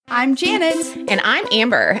I'm Janet. And I'm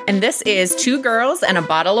Amber, and this is Two Girls and a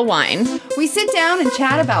Bottle of Wine. We sit down and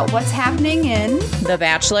chat about what's happening in The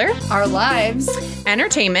Bachelor, our lives,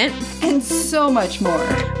 entertainment, and so much more.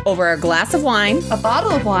 Over a glass of wine, A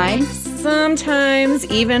bottle of wine. sometimes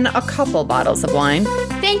even a couple bottles of wine.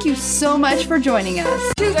 Thank you so much for joining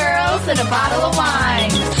us. Two Girls and a Bottle of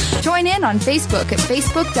Wine. Join in on Facebook at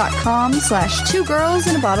facebook.com/Two Girls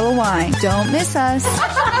and a Bottle of Wine. Don't miss us.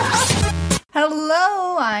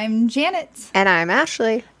 Hello, I'm Janet. And I'm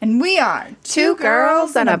Ashley. And we are Two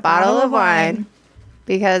girls and a bottle of wine.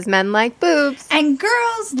 Because men like boobs. And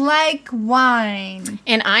girls like wine.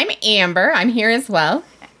 And I'm Amber. I'm here as well.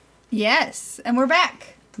 Yes, and we're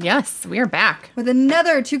back Yes, we are back. with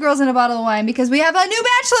another Two Girls and a Bottle of Wine because we have a new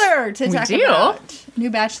Bachelor to talk do. about. New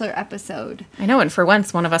Bachelor episode. I know, and for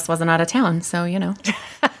once, one of us wasn't out of town, so, you know.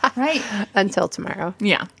 Right. Until tomorrow.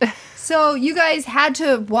 Yeah, So you guys had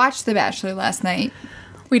to watch The Bachelor last night.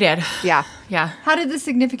 we did. Yeah. Yeah. How did the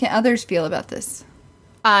significant others feel about this?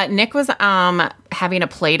 Nick was having a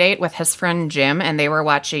play date with his friend Jim, and they were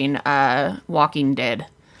watching Walking Dead.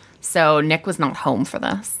 So Nick was not home for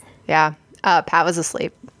this. Yeah. Pat was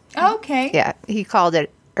asleep. Okay. Yeah. He called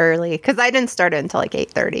it early because I didn't start it until like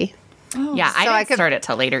 8:30. Oh, Yeah, I So I didn't could start it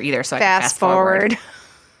till later either, so I could Fast forward.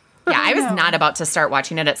 Yeah, I was No. not about to start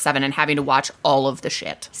watching it at 7 and having to watch all of the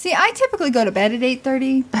shit. See, I typically go to bed at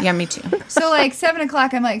 8:30. Yeah, me too. So like 7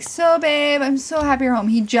 o'clock, I'm like, so babe, I'm so happy you're home.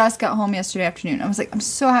 He just got home yesterday afternoon. I was like, I'm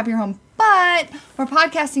so happy you're home. But we're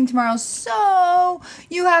podcasting tomorrow, so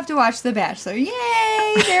you have to watch The Bachelor.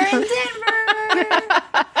 Yay! They're in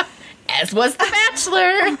Denver. As was The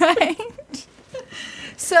Bachelor. Right.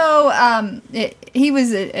 So he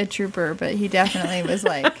was a trooper, but he definitely was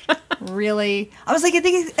like really. I was like, I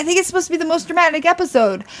think it's supposed to be the most dramatic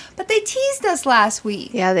episode, but they teased us last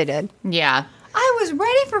week. Yeah, they did. Yeah. I was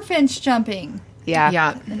ready for Finch jumping. Yeah.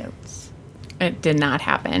 Yeah. The notes. It did not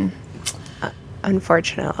happen.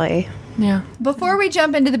 Unfortunately. Yeah. Before we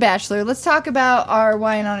jump into The Bachelor, let's talk about our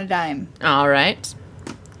wine on a dime. All right.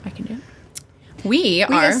 I can do it. We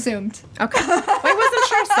We are. assumed Okay. Well, I wasn't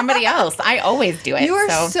sure somebody else. I always do it. you were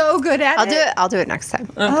so good at I'll do it. I'll do it next time.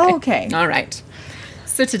 Okay. All right.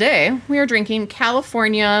 So today we are drinking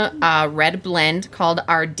California red blend called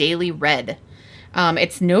Our Daily Red.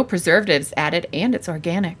 It's no preservatives added and it's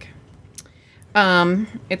organic.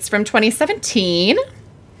 It's from 2017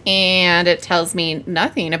 and it tells me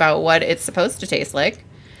nothing about what it's supposed to taste like.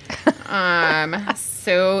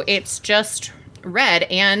 So it's just red,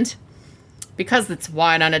 and because it's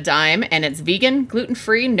wine on a dime and it's vegan,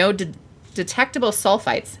 gluten-free, no detectable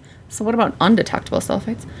sulfites. So what about undetectable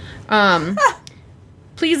sulfites?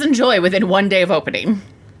 Please enjoy within 1 day of opening.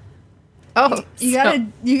 Oh, You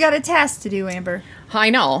got a task to do, Amber. I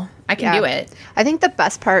know. I can do it. I think the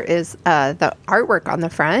best part is the artwork on the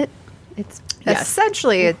front. It's Yes.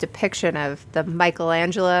 essentially a depiction of the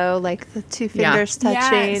Michelangelo, like the two fingers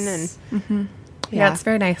touching, Yes. and Yeah, it's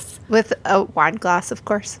very nice. with a wine glass, of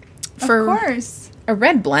course. For Of course. a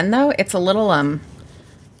red blend, though, it's a little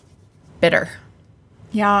bitter.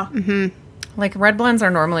 Yeah. Like red blends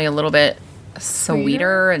are normally a little bit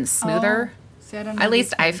sweeter and smoother. See, I don't know At least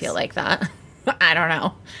these I things. feel like that. I don't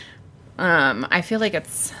know. I feel like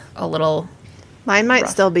it's a little. Mine might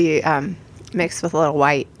still be mixed with a little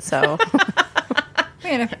white, so We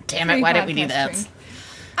had a Damn it! Why didn't we do pre-podcast that? drink.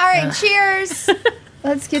 All right, cheers.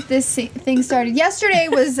 Let's get this thing started. Yesterday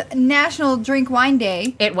was National Drink Wine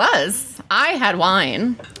Day. It was. I had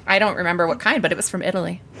wine. I don't remember what kind, but it was from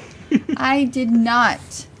Italy. I did not.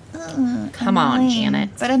 Come on, Lame. Janet.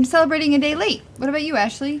 But I'm celebrating a day late. What about you,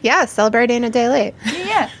 Ashley? yeah, celebrating a day late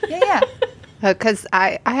Yeah. because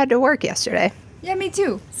I had to work yesterday. Yeah, me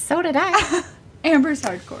too. So did I. Amber's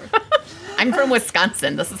hardcore. I'm from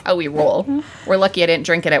Wisconsin. This is how we roll. We're lucky I didn't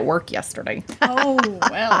drink it at work yesterday. Oh,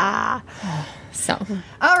 well. So,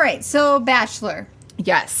 All right, so Bachelor.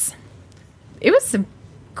 yes. It was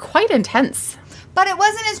quite intense. But it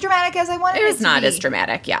wasn't as dramatic as I wanted it It was to not be. as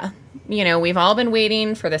dramatic, yeah. You know, we've all been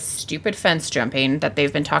waiting for this stupid fence jumping that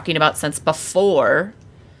they've been talking about since before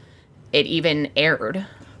it even aired.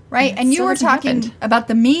 Right, and you still were hasn't talking happened. about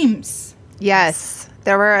the memes. Yes,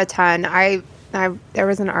 there were a ton. There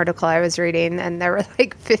was an article I was reading, and there were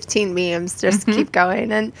like 15 memes. Just keep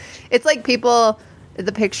going, and it's like people.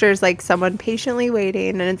 The picture's like someone patiently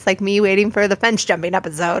waiting, and it's like me waiting for the fence jumping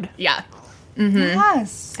episode. Yeah.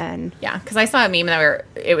 Yes. And Yeah, because I saw a meme where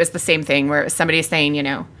it was the same thing, where it was somebody saying,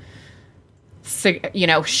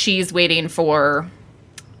 she's waiting for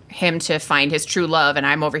him to find his true love, and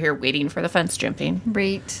I'm over here waiting for the fence jumping.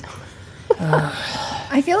 Right.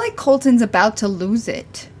 I feel like Colton's about to lose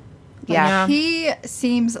it. Yeah. He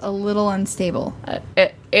seems a little unstable.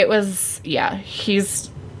 It was,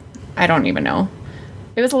 I don't even know.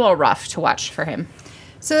 It was a little rough to watch for him.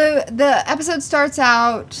 So the episode starts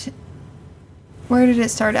out. Where did it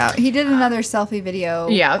start out? He did another selfie video.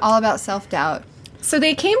 Yeah. All about self-doubt. So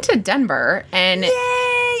they came to Denver, and Yay!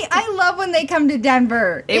 I love when they come to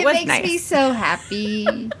Denver. It was makes nice. me so happy.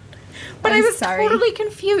 but I'm I was sorry. totally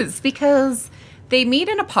confused because they meet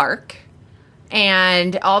in a park,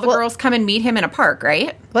 and all the girls come and meet him in a park,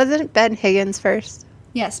 right? Wasn't Ben Higgins first?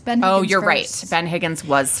 Yes, Ben Higgins. Oh, you're first. right. Ben Higgins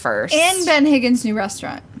was first. In Ben Higgins' new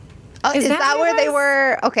restaurant. Oh, is that that what where it they was?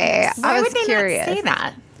 were? Okay, Why I was would they curious. not say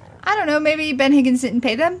that? I don't know. Maybe Ben Higgins didn't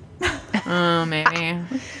pay them. Oh, maybe.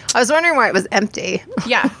 I was wondering why it was empty.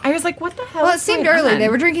 Yeah, I was like, what the hell? Well, it is seemed going early. on? They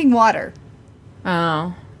were drinking water.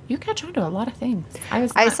 Oh, you catch on to a lot of things. I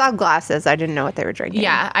not- saw glasses. I didn't know what they were drinking.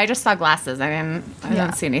 Yeah, I just saw glasses. I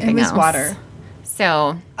didn't see anything It was else. water. So,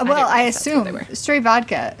 Well, I didn't think that's what they assume were. straight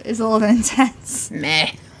vodka is a little intense.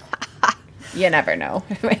 Meh. You never know.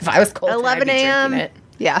 If I was cold, 11 a.m. It.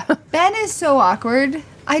 Yeah. Ben is so awkward.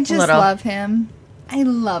 I just Little. love him. I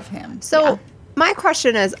love him. So Yeah. my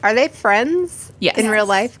question is, are they friends Yes. in real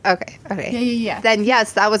life? Okay. Okay. Yeah. Then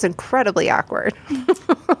yes, that was incredibly awkward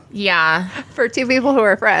Yeah. for two people who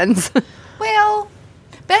are friends. Well,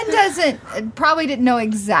 Ben probably didn't know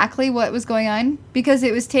exactly what was going on because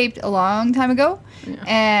it was taped a long time ago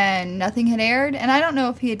and nothing had aired. And I don't know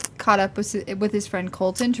if he had caught up with his friend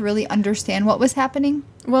Colton to really understand what was happening.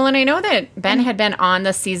 Well, and I know that Ben had been on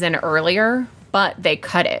the season earlier, but they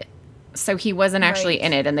cut it. So he wasn't actually Right.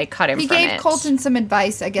 in it, and they cut him He from gave it. Colton some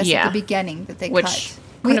advice, I guess, Yeah. at the beginning that they Which cut.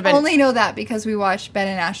 could We have been- only know that because we watched Ben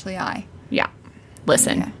and Ashley I. Yeah.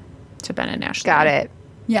 Listen Yeah. to Ben and Ashley. Got it.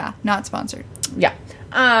 Yeah, not sponsored. Yeah.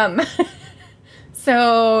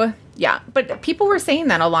 So yeah, but people were saying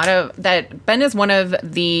that Ben is one of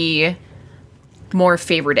the more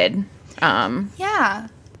favorited Yeah.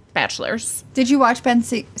 bachelors. Did you watch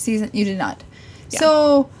Ben's season? You did not. Yeah.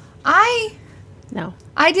 So I No.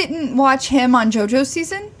 didn't watch him on JoJo's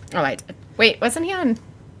season Oh, I did. Wait, wasn't he on?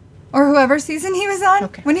 or whoever season he was on.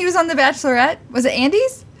 Okay. When he was on The Bachelorette, was it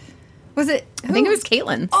Andy's? Was it? I think it who? was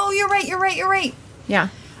Caitlyn. Oh, you're right. Yeah.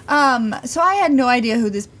 So I had no idea who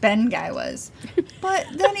this Ben guy was, but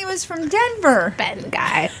then he was from Denver, Ben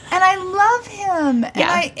guy. and I love him.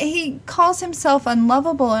 Yeah. And he calls himself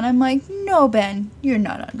unlovable, and I'm like, no, Ben, you're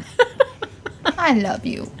not I love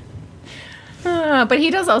you. But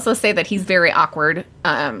he does also say that he's very awkward,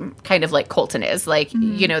 kind of like Colton is. Like,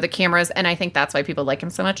 you know, the cameras, and I think that's why people like him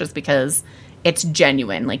so much is because it's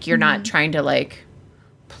genuine. Like, you're not trying to, like,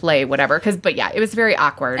 play whatever. But yeah, it was very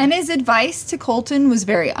awkward. And his advice to Colton was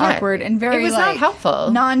very awkward and very it was not helpful.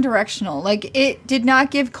 non-directional. Like it did not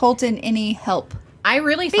give Colton any help. I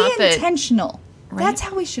really Be thought that... intentional. Right? That's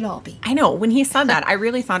how we should all be. I know. When he said that, I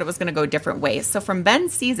really thought it was going to go different ways. So from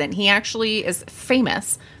Ben's season, he actually is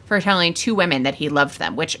famous for telling two women that he loved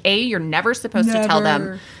them, which, A, you're never supposed to tell them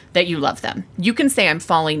Never. that you love them. You can say, I'm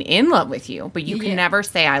falling in love with you, but you Yeah. can never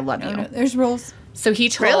say, I love you. No, there's rules. So he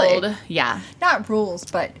told... Really? Yeah. Not rules,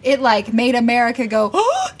 but it like made America go,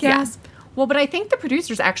 oh, gasp. Yeah. Well, but I think the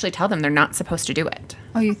producers actually tell them they're not supposed to do it.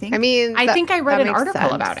 Oh, you think? I mean, I think I read that an makes article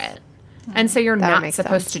sense. about it. And so you're That not makes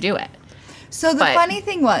supposed sense. to do it. So the But- funny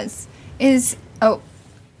thing is,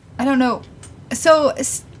 I don't know. So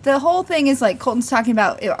the whole thing is like Colton's talking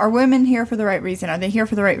about, are women here for the right reason? Are they here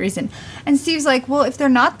for the right reason? And Steve's like, well, if they're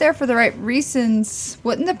not there for the right reasons,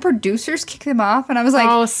 wouldn't the producers kick them off? And I was like,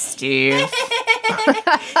 Oh, Steve.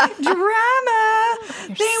 drama.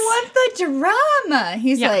 They want the drama.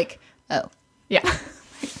 He's Yeah. like, oh, Yeah.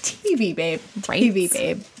 TV, babe. Right. TV,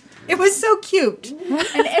 babe. It was so cute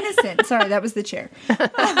and innocent. Sorry, that was the chair.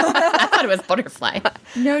 I thought it was Butterfly.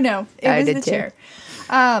 No, it I was did the too. chair.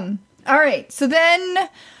 All right, so then,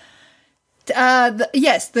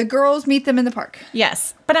 yes, the girls meet them in the park.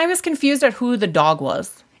 Yes. But I was confused at who the dog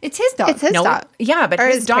was. It's his dog. It's his dog. Yeah, but Or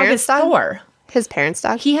his his dog parents' is dog? Thor. His parents'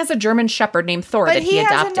 dog. He has a German Shepherd named Thor but that he he has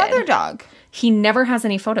adopted. another dog. He never has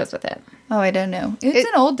any photos with it. Oh, I don't know. It's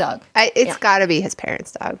an old dog. It's Yeah. got to be his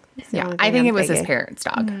parents' dog. It's the Yeah, only I thing think I'm it was his thinking. parents'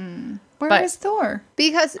 dog. Where but- is Thor?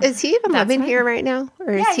 Because is he even That's living right. here right now,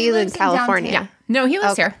 or is Yeah, he he in lives in California? downtown. No, he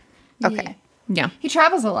lives Okay. here. Okay. Yeah. He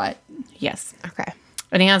travels a lot. Yes. Okay.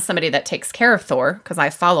 And he has somebody that takes care of Thor because I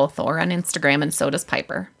follow Thor on Instagram and so does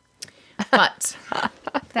Piper. But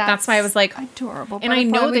that's why I was like, adorable. and I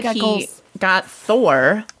Butterfly, know we that got he goals. got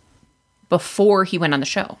Thor before he went on the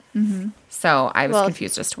show. Mm-hmm. So I was Well,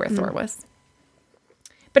 confused as to where Thor was.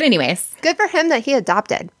 But anyways, Good for him that he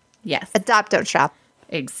adopted. yes, Adopt, don't shop.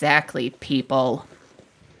 exactly, people.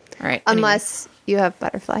 All right. Unless you have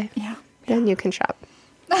Butterfly. Yeah. Then you can shop.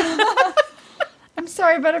 I'm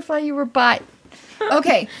sorry, Butterfly, you were bought.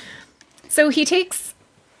 Okay. So he takes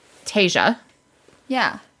Tasia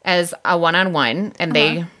Yeah. as a one-on-one, and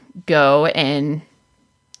they go and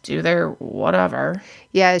do their whatever.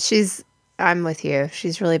 Yeah, I'm with you.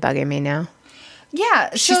 She's really bugging me now. Yeah,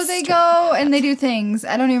 so She's they go and they do things.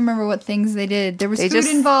 I don't even remember what things they did. There was They food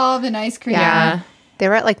just- involved and ice cream. Yeah. They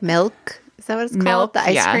were at like Milk. Is that what it's called? Milk, The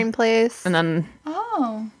ice yeah. cream place. And then,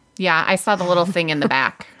 Oh, yeah, I saw the little thing in the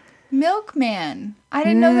back. Milkman. I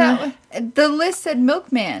didn't know that. The list said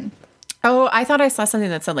Milkman. Oh, I thought I saw something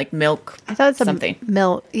that said like milk. I thought it's something.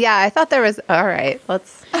 Milk. Yeah, I thought there was. All right,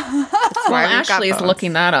 let's. Well, Ashley's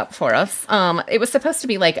looking that up for us. It was supposed to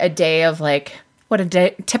be like a day of like what a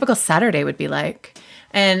typical Saturday would be like.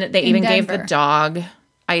 And they even gave the Denver. dog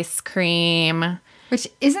ice cream. Which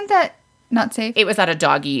isn't that not safe? It was at a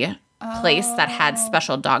doggy place that had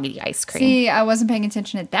special doggy ice cream. See, I wasn't paying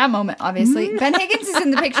attention at that moment, obviously. Ben Higgins is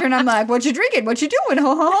in the picture, and I'm like, what you drinking? What you doing?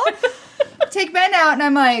 Ho, ho, ho. Take Ben out, and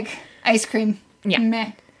I'm like, ice cream. Yeah.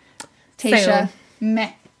 Meh. Tasha.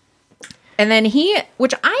 Meh. And then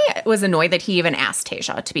which I was annoyed that he even asked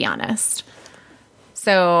Tasia, to be honest.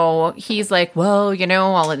 So he's like, well,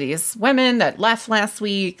 all of these women that left last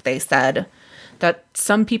week, they said that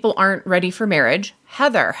some people aren't ready for marriage.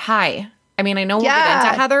 Heather, hi. I mean, I know we'll get Yeah.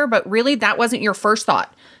 into Heather, but really that wasn't your first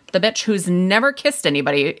thought. The bitch who's never kissed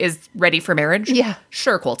anybody is ready for marriage? Yeah.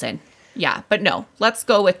 Sure, Colton. Yeah, but no. Let's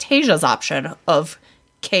go with Tasia's option of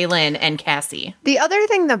Kaylin and Cassie. The other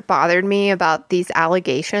thing that bothered me about these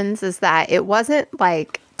allegations is that it wasn't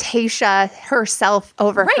like Tasha herself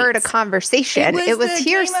overheard Right. a conversation. It was the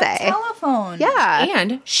game of hearsay. telephone. Yeah.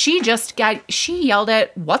 And she yelled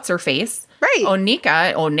at what's-her-face? Right.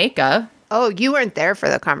 Onika. Oh, you weren't there for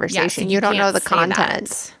the Yeah, conversation. so you don't know can't the say content.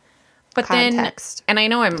 that. But Context. then, and I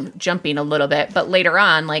know I'm jumping a little bit, but later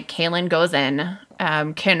on, like Kaylin goes in,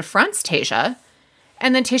 confronts Tasia,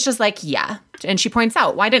 and then Tasha's like, yeah. And she points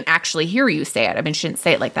out, well, I didn't actually hear you say it. I mean, she didn't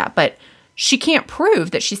say it like that, but she can't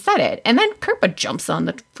prove that she said it. And then Kirpa jumps on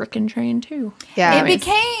the frickin' train too. Yeah. It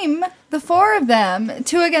became the four of them,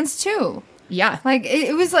 2 against 2. Yeah. Like,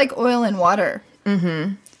 it was like oil and water.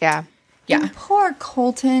 Yeah. Yeah. And poor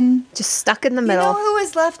Colton. Just stuck in the You middle. know who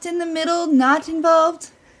was left in the middle, not involved?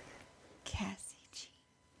 Cassie G.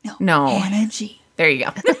 No. Hannah G. There you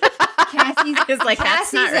go. Cassie's, It's like,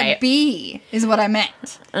 that's Cassie's not right. a B, is what I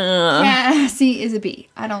meant. Cassie is a B.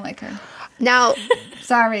 I don't like her. Now,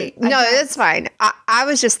 Sorry. no, it's fine. I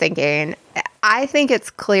was just thinking, I think it's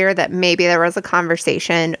clear that maybe there was a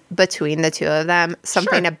conversation between the two of them,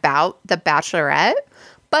 something Sure. about the Bachelorette,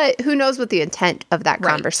 but who knows what the intent of that Right.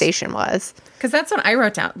 conversation was. Because that's what I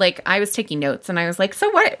wrote down. Like, I was taking notes and I was like, so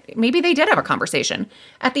what? Maybe they did have a conversation.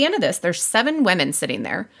 At the end of this, there's 7 women sitting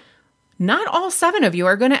there. Not all 7 of you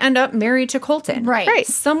are going to end up married to Colton. Right. Right.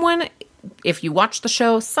 Someone, if you watch the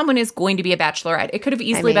show, someone is going to be a bachelorette. It could have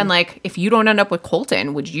easily mean- been like, if you don't end up with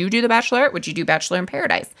Colton, would you do the Bachelorette? Would you do Bachelor in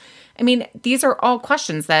Paradise? I mean, these are all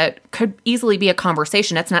questions that could easily be a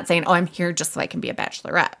conversation. It's not saying, oh, I'm here just so I can be a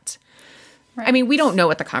bachelorette. Right. I mean, we don't know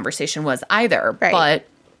what the conversation was either, Right. but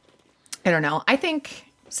I don't know. I think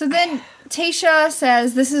So then Tasha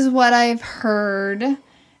says, this is what I've heard.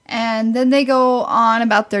 And then they go on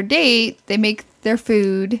about their date. They make their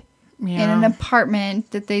food in an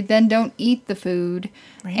apartment that they then don't eat the food.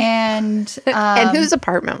 Right. And And whose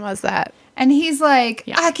apartment was that? and he's like,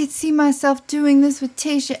 Yeah. I could see myself doing this with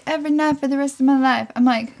Tasha every night for the rest of my life. I'm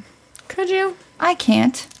like, could you? I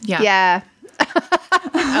can't. Yeah.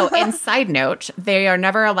 Oh, and side note, they are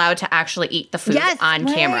never allowed to actually eat the food Yes, on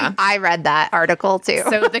right. camera. I read that article too.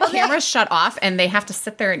 So the camera's shut off and they have to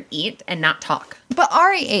sit there and eat and not talk. But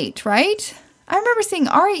Ari ate, right? I remember seeing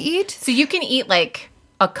Ari eat. So you can eat like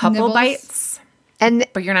a couple Nibbles. bites, and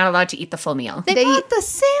but you're not allowed to eat the full meal. They bought the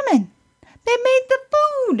salmon. They made the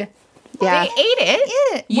food. yeah. They ate it.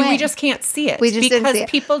 Ate it. We When? just can't see it. We just didn't because see it.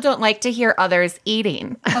 people don't like to hear others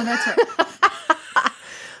eating. Oh, that's right.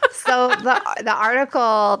 So the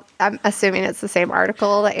article, I'm assuming it's the same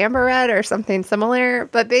article that Amber read or something similar,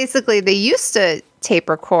 but basically they used to tape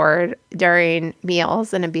record during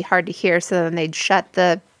meals and it'd be hard to hear, so then they'd shut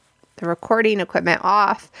the recording equipment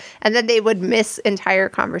off and then they would miss entire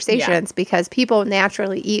conversations because people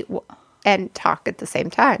naturally eat and talk at the same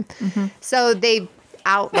time. So they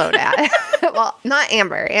outload it. Well, not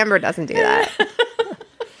Amber. Amber doesn't do that.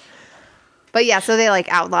 But yeah, so they like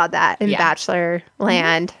outlawed that in Yeah. Bachelor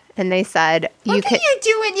land. And they said, What are you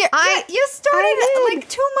doing? You started I did. like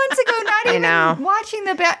 2 months ago, not I even know. watching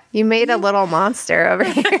the You made a little monster over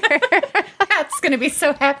here. That's going to be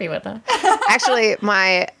so happy with them. Actually,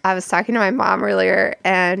 I was talking to my mom earlier,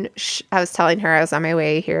 and I was telling her I was on my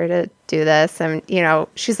way here to do this, and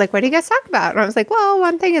she's like, "What do you guys talk about?" And I was like, "Well,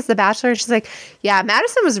 one thing is The Bachelor." And she's like, "Yeah,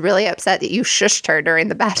 Madison was really upset that you shushed her during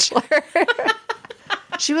The Bachelor."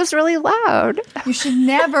 She was really loud. You should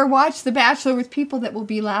never watch The Bachelor with people that will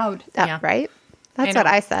be loud. Yeah. Right? That's know. what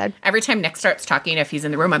I said. Every time Nick starts talking, if he's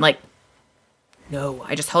in the room, I'm like, no,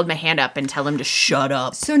 I just hold my hand up and tell him to shut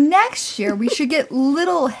up. So next year, we should get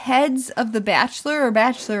little heads of The Bachelor or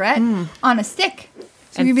Bachelorette on a stick.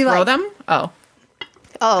 So And you'd be throw like, them? Oh,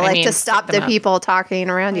 Oh, I mean, to stop stick them the up. people talking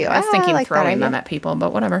around you. I was Ah, thinking like that throwing idea. them at people,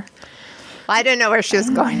 but whatever. Well, I didn't know where she was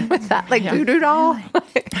going with that. Like voodoo doll.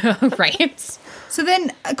 Right? So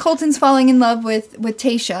then Colton's falling in love with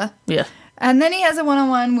Tayshia. Yeah. And then he has a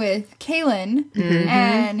one-on-one with Kaylin.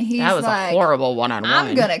 And he's That was like, a horrible one-on-one.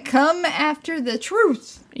 I'm going to come after the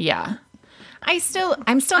truth. Yeah. I'm still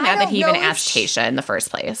mad that don't he even know if asked she- Tayshia in the first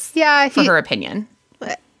place. Yeah, For her opinion.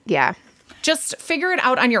 Yeah. Just figure it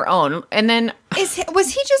out on your own. And then, Was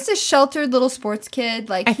he just a sheltered little sports kid?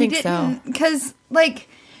 Like I he think so. didn't, because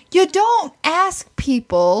you don't ask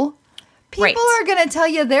people. People Right. are going to tell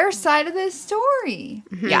you their side of the story.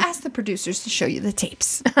 Yeah. You ask the producers to show you the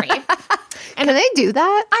tapes. right? Can they do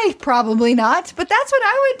that? I probably not, but that's what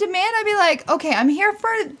I would demand. I'd be like, okay, I'm here for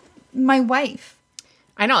my wife.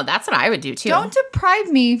 I know, that's what I would do too. Don't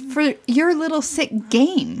deprive me for your little sick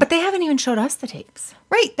game. But they haven't even showed us the tapes.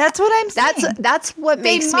 Right, that's what I'm saying. That's what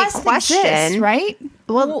They makes me must question. exist, right?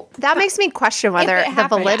 Well, that makes me question whether it the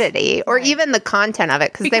happened. validity or even the content of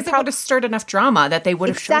it, Because they it would probably have stirred enough drama that they would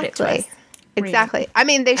have showed it to us. Exactly. I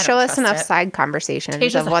mean, they show don't us trust enough it. side conversations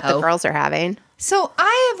Tasha's of a what the hoe. girls are having. So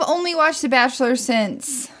I have only watched The Bachelor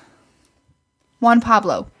since Juan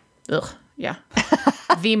Pablo. Ugh, yeah.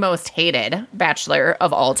 The most hated bachelor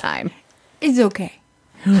of all time. It's okay.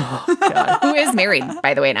 God. Who is married,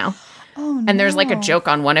 by the way, now. Oh, And there's like a joke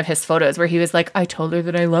on one of his photos where he was like, I told her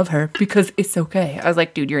that I love her because it's okay. I was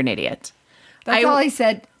like, dude, you're an idiot. That's all he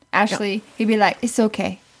said. Ashley, he'd be like, it's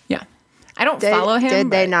okay. Yeah. I don't follow him.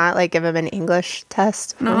 Did they but not give him an English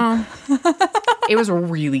test? No. It was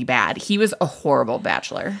really bad. He was a horrible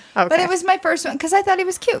bachelor. Okay. But it was my first one because I thought he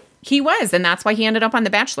was cute. He was, and that's why he ended up on The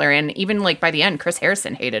Bachelor. And even like by the end, Chris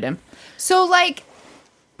Harrison hated him. So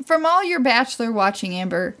from all your Bachelor watching,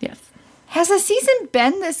 Amber, Yes. has a season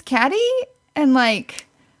been this catty and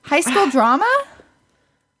high school drama?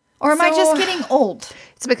 Or am I just getting old?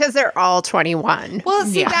 It's because they're all 21. Well,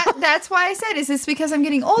 see, Yeah. that's why I said, is this because I'm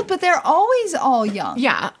getting old? But they're always all young.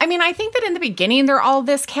 Yeah. I mean, I think that in the beginning they're all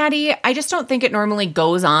this catty. I just don't think it normally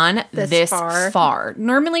goes on this far.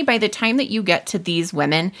 Normally, by the time that you get to these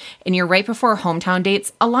women and you're right before hometown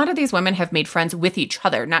dates, a lot of these women have made friends with each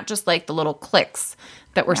other, not just like the little cliques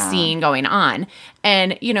that we're seeing going on.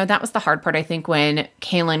 And, that was the hard part, I think, when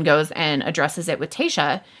Kaylin goes and addresses it with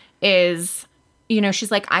Tayshia is...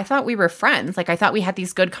 she's like, I thought we were friends. Like, I thought we had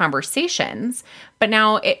these good conversations. But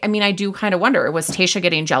now, I do kind of wonder, was Tayshia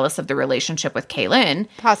getting jealous of the relationship with Kaylin?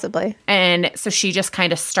 Possibly. And so she just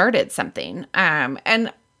kind of started something.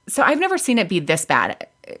 And so I've never seen it be this bad,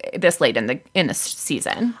 this late in the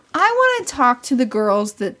season. I want to talk to the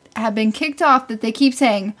girls that have been kicked off that they keep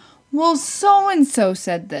saying, well, so-and-so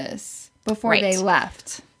said this before Right. they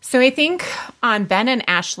left. So I think on Ben and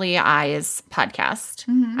Ashley I's podcast,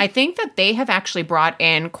 I think that they have actually brought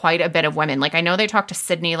in quite a bit of women. Like I know they talked to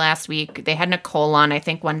Sydney last week. They had Nicole on, I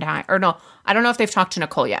think, one time. Or no, I don't know if they've talked to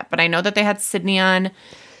Nicole yet, but I know that they had Sydney on.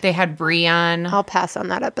 They had Bree on. I'll pass on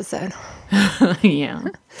that episode. Yeah.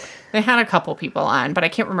 They had a couple people on, but I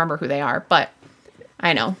can't remember who they are. But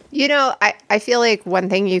I know. I feel like one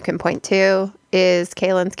thing you can point to is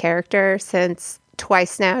Kaylin's character, since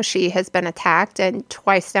twice now she has been attacked and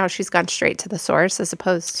twice now she's gone straight to the source as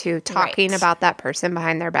opposed to talking Right. about that person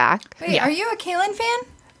behind their back. Wait, Yeah. are you a Kaylin fan?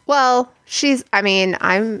 Well,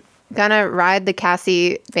 I'm gonna ride the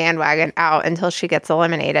Cassie bandwagon out until she gets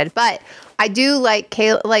eliminated. But I do like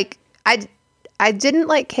Kaylin. Like I didn't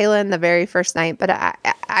like Kaylin the very first night, but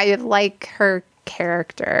I like her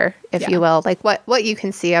character, if you will. Like what you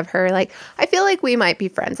can see of her. Like I feel like we might be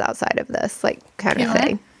friends outside of this, like kind of Kaylin?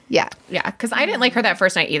 thing. Yeah. Yeah, because I didn't like her that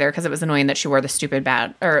first night either because it was annoying that she wore the stupid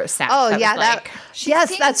sash. Oh that yeah, was like, yes,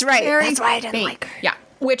 seems that's right. very That's why I didn't like her. yeah.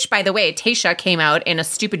 Which, by the way, Tayshia came out in a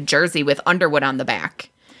stupid jersey with Underwood on the back.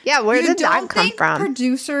 Yeah, where You did that don't come think from?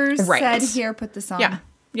 producers Right. said, here, put this on? Yeah.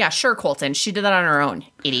 Yeah, sure, Colton. She did that on her own,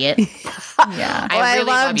 idiot. Yeah. I really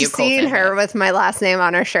love loved you, seeing Colton, her but- with my last name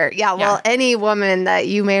on her shirt. Yeah, well, Yeah. any woman that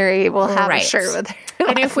you marry will have a Right. shirt with her.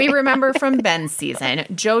 And if we remember from Ben's season,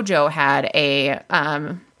 JoJo had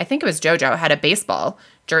I think it was JoJo had a baseball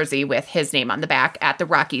jersey with his name on the back at the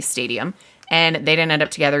Rockies Stadium. And they didn't end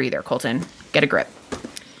up together either, Colton. Get a grip.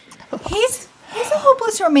 He's a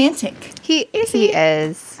hopeless romantic. He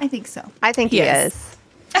is. I think so. I think he is.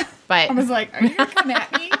 But I was like, are you gonna come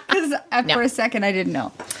at me? Because No. for a second I didn't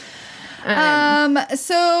know.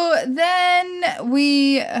 So then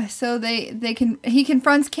he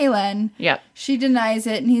confronts Kaylin. Yep. She denies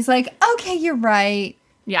it, and he's like, okay, you're right.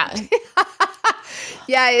 Yeah.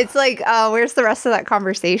 Yeah, it's like, where's the rest of that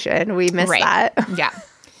conversation? We missed that. Yeah.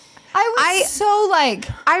 I was so like,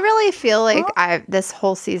 I really feel like this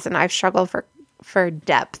whole season I've struggled for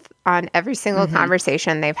depth on every single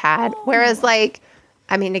conversation they've had. Whereas like,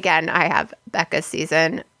 I mean, again, I have Becca's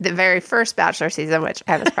season, the very first Bachelor season, which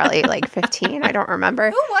I was probably like 15. I don't remember.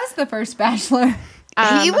 who was the first Bachelor?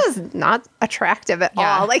 He was not attractive at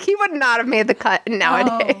Yeah. all. Like he would not have made the cut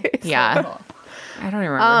nowadays. Yeah. I don't even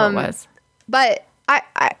remember who it was. But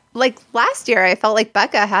I like last year, I felt like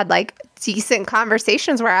Becca had like decent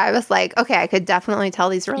conversations where I was like, okay, I could definitely tell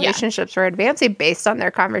these relationships were advancing based on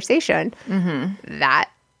their conversation. That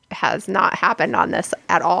has not happened on this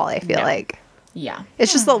at all. I feel like Yeah.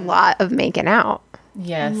 it's just a lot of making out.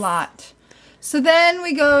 Yes. A lot. So then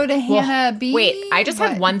we go to Hannah B. Wait, I just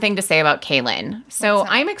What? have one thing to say about Kaylin. So What's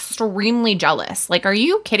that? I'm extremely jealous. Like, are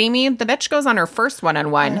you kidding me? The bitch goes on her first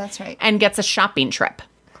one-on-one Oh, that's right. and gets a shopping trip.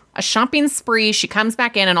 A shopping spree. She comes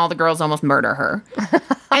back in and all the girls almost murder her.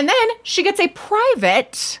 And then she gets a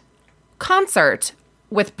private concert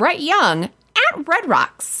with Brett Young at Red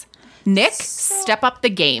Rocks. Nick, step up the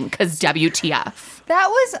game, because WTF. That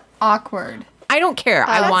was awkward. I don't care.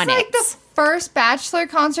 I That's want like it. the first Bachelor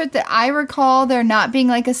concert that I recall there not being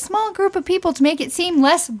like a small group of people to make it seem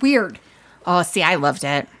less weird. Oh, see, I loved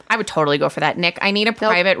it. I would totally go for that. Nick, I need a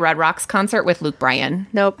private Red Rocks concert with Luke Bryan.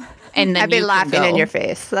 Nope. And then I'd be you can laughing in go. your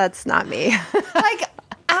face. That's not me. Like,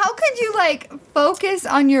 how could you like focus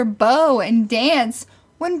on your bow and dance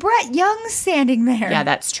when Brett Young's standing there? Yeah,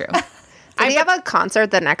 that's true. Did he have a concert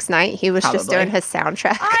the next night? He was just Probably. doing his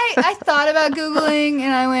soundtrack. I thought about Googling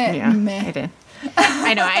and I went, Yeah, meh. I did.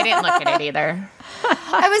 I know. I didn't look at it either.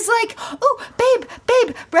 I was like, oh,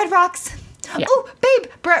 babe, Red Rocks. Yeah. Oh, babe,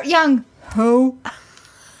 Brett Young. Who?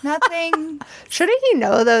 Nothing. Shouldn't he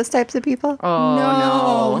know those types of people? Oh,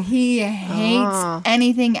 no. He hates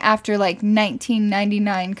anything after like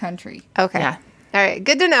 1999 country. Okay. Yeah. All right.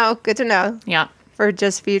 Good to know. Good to know Yeah. for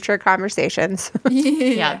just future conversations.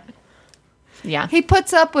 Yeah. Yeah. He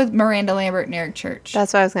puts up with Miranda Lambert and Eric Church.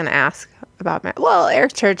 That's what I was going to ask about. Well,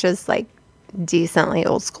 Eric Church is like decently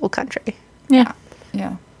old school country. Yeah.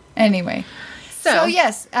 Yeah. Anyway. So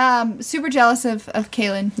yes, super jealous of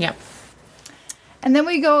Kaylin. Yep. And then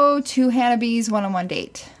we go to Hannah B's one-on-one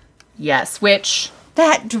date. Yes. Which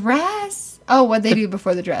That dress. Oh, what'd they do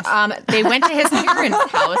before the dress? they went to his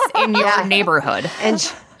parents' house in your Yeah. neighborhood. And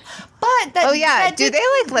But that, oh yeah, that do did- they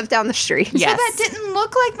like live down the street? So Yes. that didn't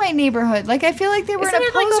look like my neighborhood. Like I feel like they were Isn't in a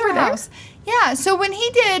it, like, poser over there? house. Yeah. So when he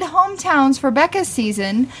did hometowns for Becca's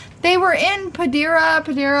season, they were in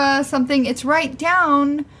Padira something. It's right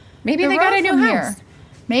down. Maybe the they got road a new from house.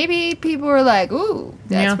 Maybe people were like, "Ooh,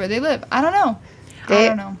 that's Yeah. where they live." I don't know. I They-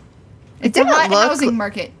 don't know. It's a didn't hot look- housing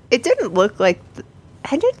market. It didn't look like.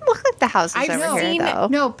 It didn't look like the houses I've over here seen- though.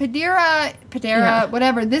 No, Padira, Yeah.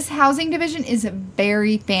 whatever. This housing division is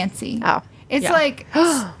very fancy. Oh. It's Yeah. like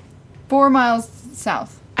 4 miles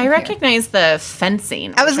south. I of here. recognize the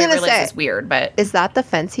fencing. I was which gonna realize say- is weird, but Is that the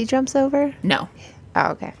fence he jumps over? no. Oh,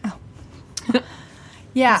 okay.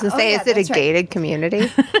 Yeah. To say, is it a that's right. gated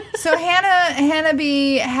community? So Hannah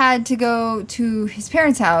B had to go to his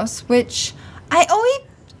parents' house, which I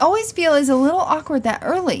always feel is a little awkward that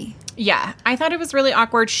early. Yeah, I thought it was really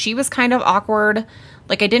awkward. She was kind of awkward.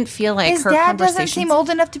 Like I didn't feel like His her dad doesn't conversations. seem old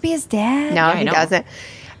enough to be his dad. No, I he know. doesn't.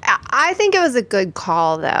 I think it was a good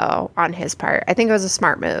call though on his part. I think it was a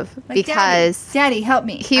smart move Like, because Daddy, help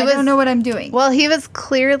me. he I was- don't know what I'm doing. well, he was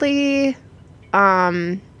clearly.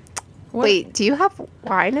 Wait, do you have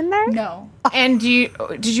wine in there? No, And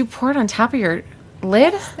did you pour it on top of your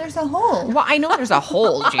lid? there's a hole. Well, I know there's a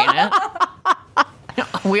hole, Janet.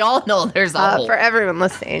 We all know there's a hole. For everyone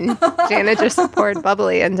listening, Janet just poured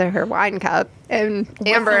bubbly into her wine cup, and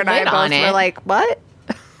Amber a and I lid both on it. were like, "What?"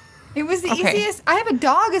 It was the Okay. easiest. I have a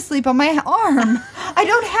dog asleep on my arm. I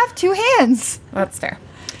don't have 2 hands. That's fair.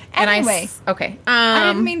 Anyway. Okay. I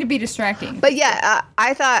didn't mean to be distracting. But yeah,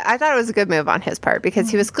 I thought it was a good move on his part because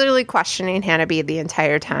he was clearly questioning Hannah B the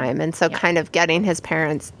entire time, and so kind of getting his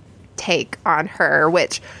parents' take on her,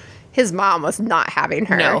 which his mom was not having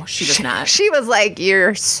her. No, she was not. She was like,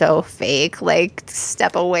 "You're so fake. Like,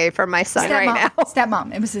 step away from my son right now."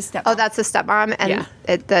 Stepmom. It was his stepmom. Oh, that's his stepmom, and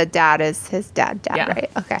Yeah. the dad is his dad, Yeah. right?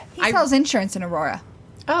 Okay. He sells insurance in Aurora.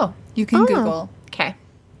 Oh, You can Google. okay.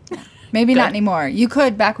 Maybe not Good. anymore. You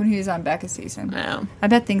could back when he was on Becca's season. Oh, I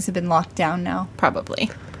bet things have been locked down now. probably.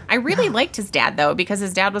 I really liked his dad, though, because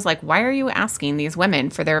his dad was like, why are you asking these women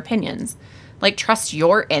for their opinions? Like, trust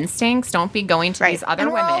your instincts. Don't be going to these other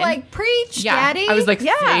And we're women. all like, preach, yeah. daddy. I was like,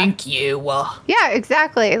 Yeah. thank you. Yeah,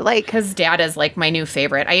 exactly. Like, His dad is like my new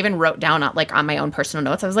favorite. I even wrote down like on my own personal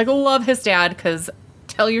notes. I was like, love his dad because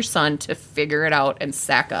tell your son to figure it out and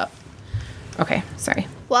sack up. Okay, sorry.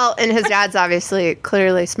 well, and his dad's obviously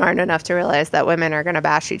clearly smart enough to realize that women are going to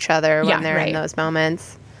bash each other Yeah, when they're right. in those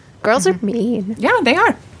moments. Girls are mean. Yeah, they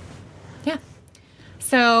are. Yeah.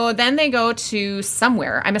 So then they go to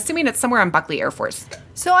somewhere. I'm assuming it's somewhere on Buckley Air Force.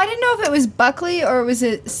 So I didn't know if it was Buckley or was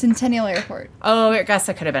it Centennial Airport. Oh, I guess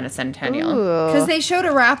it could have been a Centennial. Because Ooh. they showed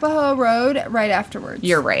Arapahoe Road right afterwards.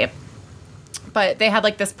 You're right. But they had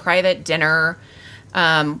like this private dinner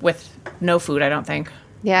with no food, I don't think.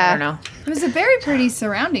 Yeah. I don't know. It was a very pretty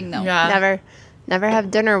surrounding, though. Yeah. Never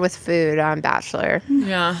have dinner with food on Bachelor.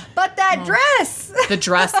 Yeah. But that dress. The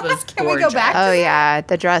dress was Can we go gorgeous. back? Oh yeah,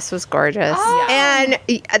 the dress was gorgeous, Oh. and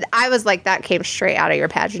I was like, that came straight out of your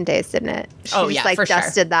pageant days, didn't it? She Oh, just yeah, like for sure.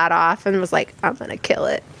 dusted that off and was like, I'm gonna kill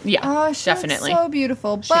it. Yeah, Oh, she definitely. looks so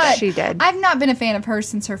beautiful. But She did. I've not been a fan of her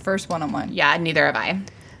since her first one-on-one. Yeah, neither have I.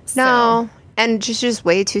 No, and she's just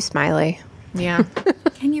way too smiley. Yeah.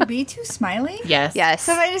 Can you be too smiley? Yes. Yes,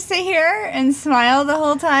 So if I just sit here and smile the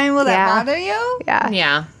whole time, will that Yeah. bother you? yeah,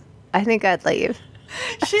 Yeah. I think I'd leave.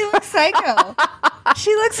 She looks psycho.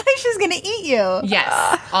 She looks like she's gonna eat you.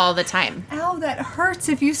 Yes. All the time. Ow, that hurts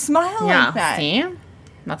if you smile Yeah. like that. See?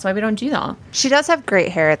 That's why we don't do that. She does have great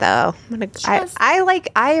hair, though. does.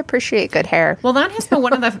 I appreciate good hair. Well, that has been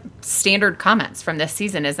one of the standard comments from this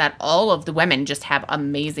season is that all of the women just have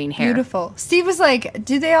amazing hair. Beautiful. Steve was like,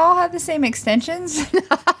 do they all have the same extensions?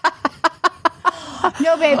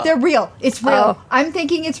 No, babe, they're real. It's real. Oh. I'm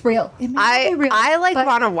thinking it's real. It may not be real, I like but-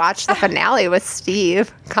 want to watch the finale with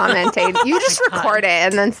Steve commenting. You just record it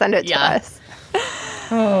and then send it to Yeah. us.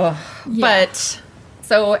 But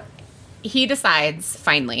so he decides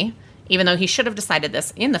finally, even though he should have decided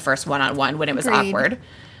this in the first one-on-one when it was Agreed. awkward,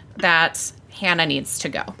 that Hannah needs to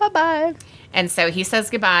go. Bye bye. And so he says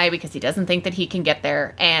goodbye because he doesn't think that he can get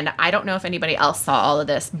there. And I don't know if anybody else saw all of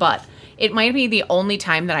this, but it might be the only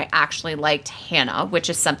time that I actually liked Hannah, which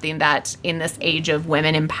is something that in this age of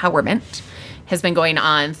women empowerment has been going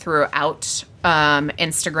on throughout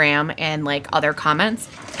Instagram and like other comments.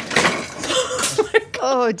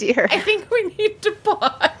 Oh dear. I think we need to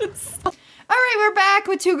pause. All right, we're back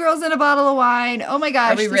with two girls and a bottle of wine. Oh my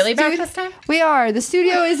gosh. Are we the really back this time? We are. The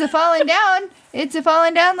studio is a falling down. It's a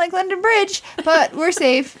falling down like London Bridge, but we're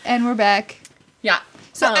safe and we're back. Yeah.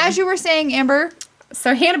 So as you were saying, Amber,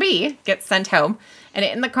 So Hannah B gets sent home, and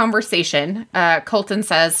in the conversation, Colton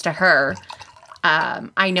says to her,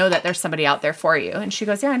 I know that there's somebody out there for you. And she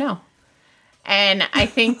goes, yeah, I know. And I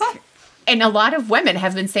think, and a lot of women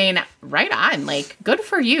have been saying, right on, like, good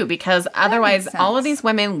for you, because otherwise makes all of sense. these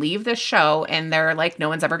women leave the show, and they're like, no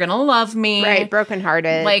one's ever going to love me. Right,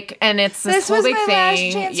 brokenhearted. Like, and it's this this whole was big my thing.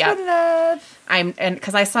 last chance Yep. for love. And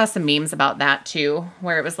because I saw some memes about that too,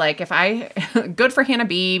 where it was like, good for Hannah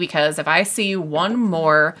B, because if I see one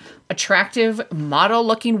more attractive model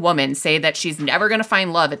looking woman say that she's never going to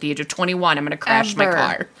find love at the age of 21, I'm going to crash my Ever.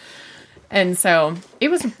 car. And so it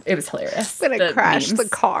was hilarious. I'm gonna the crash the memes.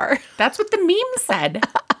 car. That's what the meme said.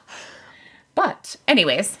 But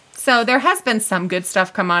anyways, so there has been some good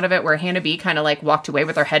stuff come out of it where Hannah B kind of like walked away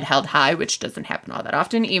with her head held high, which doesn't happen all that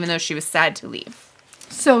often, even though she was sad to leave.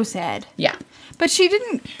 So sad. Yeah. But she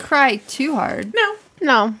didn't cry too hard. No.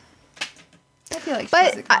 No. I feel like she's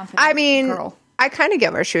But a confident I mean, girl. I kind of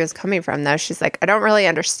get where she was coming from, though. She's like, I don't really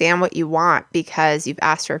understand what you want because you've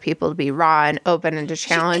asked for people to be raw and open and to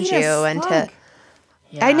challenge ate a you and to. slug.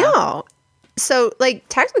 I know. So, like,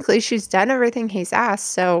 technically, she's done everything he's asked.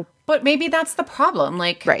 So, But maybe that's the problem.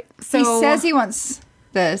 Like, Right. So He says he wants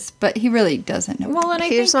this, but he really doesn't know. well, and I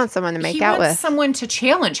he think just wants someone to make he out wants with. someone to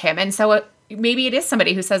challenge him, and so maybe it is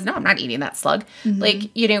somebody who says, "No, I'm not eating that slug." Like,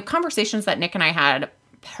 you know, conversations that Nick and I had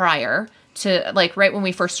prior to, like, right when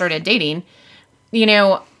we first started dating. You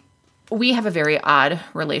know, we have a very odd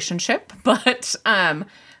relationship, but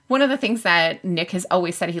one of the things that Nick has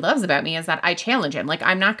always said he loves about me is that I challenge him. Like,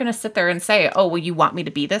 I'm not going to sit there and say, oh, well, you want me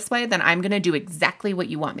to be this way? Then I'm going to do exactly what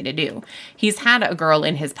you want me to do. He's had a girl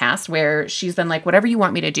in his past where she's been like, whatever you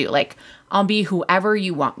want me to do. Like, I'll be whoever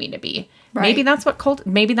you want me to be. Right. Maybe that's what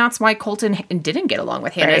maybe that's why Colton didn't get along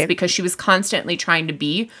with Hannah, is Right. because she was constantly trying to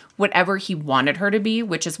be whatever he wanted her to be,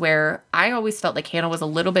 which is where I always felt like Hannah was a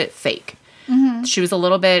little bit fake. She was a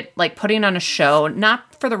little bit like putting on a show,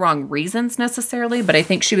 not for the wrong reasons necessarily, but I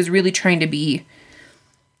think she was really trying to be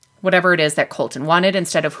whatever it is that Colton wanted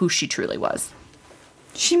instead of who she truly was.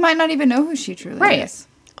 She might not even know who she truly Right. is.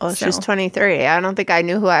 Well, So- she's 23. I don't think I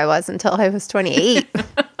knew who I was until I was 28.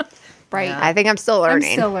 Right. I think I'm still I'm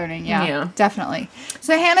learning. still learning. Yeah, Yeah. definitely.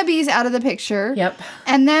 So Hannah B's out of the picture. Yep.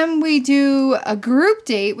 And then we do a group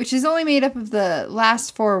date, which is only made up of the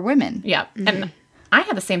last 4 women. Yeah. And I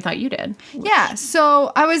had the same thought you did. Yeah.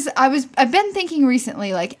 So I've been thinking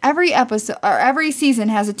recently, like every episode or every season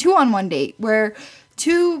has a 2-on-1 date where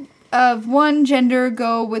 2 of one gender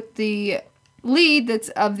go with the lead that's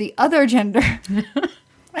of the other gender.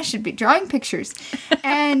 I should be drawing pictures.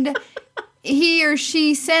 And he or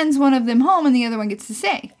she sends one of them home and the other one gets to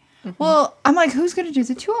stay. Well, I'm like, who's going to do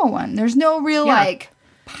the 201? There's no real Yeah.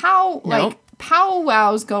 Nope.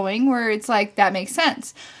 powwows going where it's like, that makes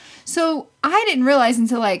sense. So I didn't realize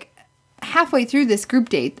until like halfway through this group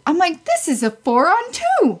date, I'm like, this is a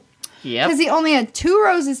 4-on-2. Yep. Because he only had 2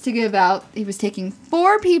 roses to give out. He was taking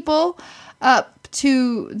 4 people up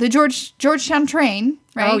to the Georgetown train,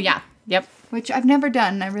 right? Oh, yeah. Yep. Which I've never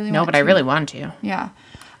done. I really No, want but to. I really wanted to. Yeah.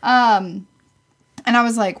 And I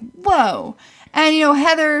was like, whoa. And,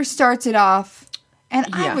 Heather starts it off. And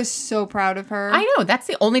I Yeah. was so proud of her. I know. That's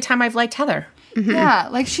the only time I've liked Heather. Yeah.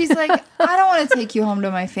 Like, she's like, I don't want to take you home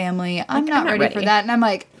to my family. I'm not not ready for ready. that. And I'm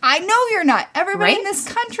like, I know you're not. Everybody in Right? this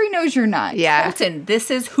country knows you're not. Yeah. Colton, this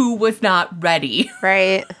is who was not ready.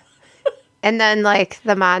 Right. And then, like,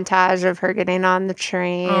 the montage of her getting on the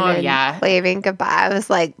train Oh, and yeah. waving goodbye. I was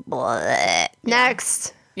like, bleh.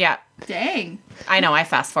 Next. Yeah. Dang. I know. I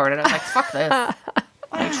fast forwarded. I was like, fuck this.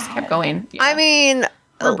 I just kept going. Yeah. I mean,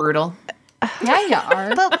 We're brutal. Yeah, you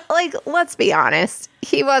are. but, like, let's be honest.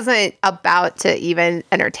 He wasn't about to even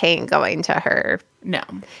entertain going to her. No.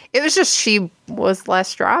 It was just she was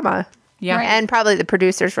less drama. Yeah. Right. And probably the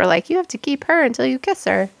producers were like, you have to keep her until you kiss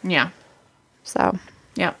her. Yeah. So,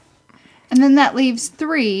 Yeah. And then that leaves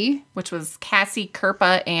 3. Which was Cassie,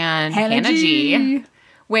 Kirpa, and Hannah Hannah G. G.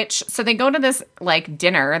 Which, so they go to this, like,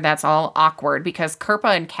 dinner that's all awkward because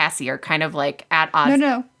Kirpa and Cassie are kind of, like, at odds.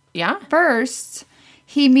 No. Yeah? First,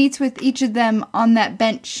 he meets with each of them on that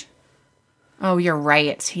bench. Oh, you're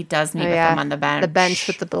right. He does meet with them on the bench. The bench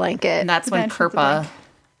with the blanket. And that's The when bench with the Kirpa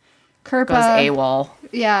Kirpa, goes AWOL.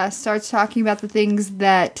 yeah, starts talking about the things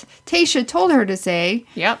that Tayshia told her to say.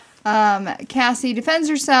 Yep. Cassie defends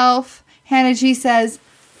herself. Hannah G says,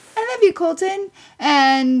 I love you, Colton.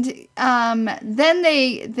 And then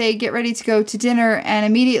they get ready to go to dinner, and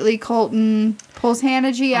immediately Colton pulls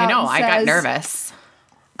Hannah G out. I know. and I got says, nervous.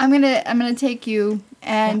 I'm gonna take you.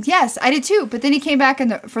 And yes, I did too. But then he came back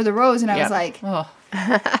for the rose, and I Yep. was like, Oh.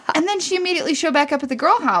 and then she immediately showed back up at the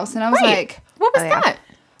girl house, and I was Right. like, What was Oh, yeah. that?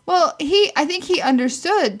 well, I think he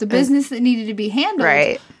understood the business that needed to be handled.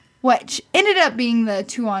 Right. Which ended up being the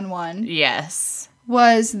 2-on-1 Yes.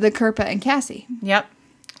 was the Kirpa and Cassie. Yep.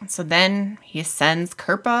 So then he sends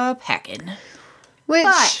Kirpa packing. Which,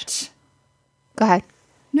 But go ahead.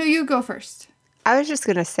 no, you go first. I was just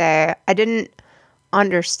going to say, I didn't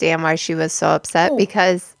understand why she was so upset Oh.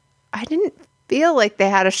 because I didn't feel like they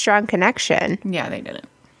had a strong connection. Yeah, they didn't.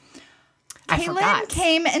 I Kaylin forgot.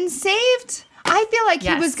 came and saved. I feel like he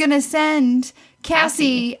Yes. was gonna send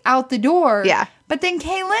Cassie out the door. Yeah. But then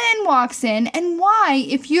Kaylin walks in, and why?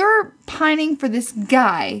 If you're pining for this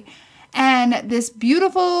guy and this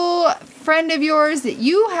beautiful friend of yours that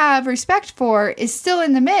you have respect for is still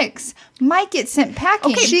in the mix, might get sent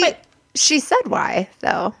packing. Okay, She said why,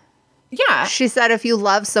 though. Yeah. She said if you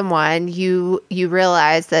love someone, you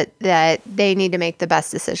realize that they need to make the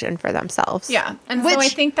best decision for themselves. Yeah. And so I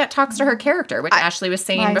Which- think that talks to her character, which Ashley was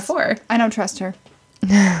saying Lies. before. I don't trust her.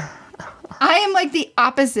 I am like the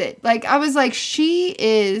opposite. Like, I was like, she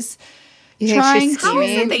is You think trying she's to. How is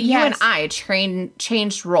scheming? it that you and Yes. I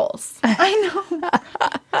changed roles? I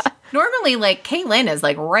know. Normally, like, Kaylin is,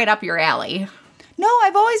 like, right up your alley. No,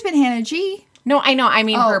 I've always been Hannah G. No, I know. I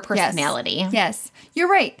mean, her Oh, yes. personality. Yes, you're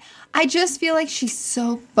right. I just feel like she's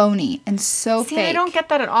so phony and so See, fake. I don't get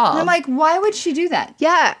that at all. And I'm like, why would she do that?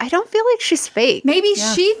 Yeah, I don't feel like she's fake. Maybe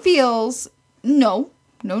she feels no.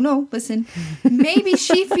 Listen. Maybe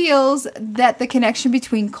she feels that the connection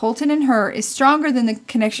between Colton and her is stronger than the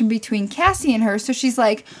connection between Cassie and her. So she's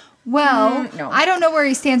like, well, No. I don't know where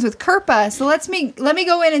he stands with Kirpa, so let me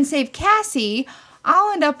go in and save Cassie.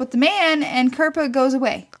 I'll end up with the man, and Kirpa goes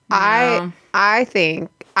away. I think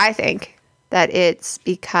that it's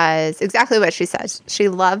because exactly what she says. She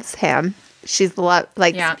loves him. She's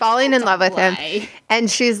Yeah. falling in love with lie. him,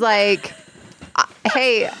 and she's like,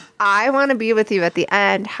 "Hey, I want to be with you at the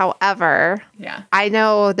end. However, Yeah. I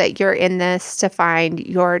know that you're in this to find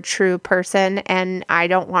your true person, and I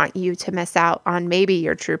don't want you to miss out on maybe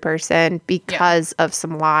your true person because of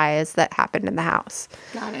some lies that happened in the house.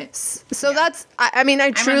 Got it. So that's, I mean, I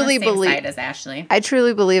I'm truly on the same believe, side as Ashley. I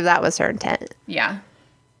truly believe that was her intent. Yeah.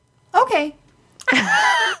 Okay.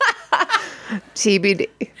 TBD.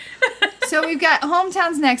 So we've got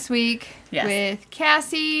hometowns next week Yes. with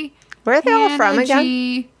Cassie. Where are they all from Hannah again?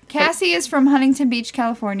 G. Cassie is from Huntington Beach,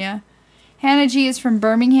 California. Hannah G is from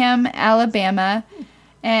Birmingham, Alabama.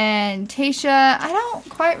 And Tasha, I don't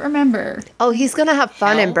quite remember. Oh, he's going to have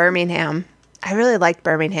fun in Hell. Birmingham. I really liked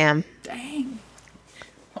Birmingham. Dang.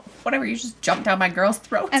 Whatever, you just jumped down my girl's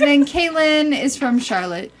throat. And then Caitlin is from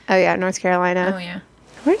Charlotte. Oh, yeah, North Carolina. Oh, yeah.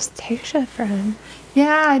 Where's Tasha from?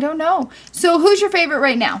 Yeah, I don't know. So who's your favorite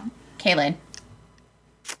right now? Kaylin.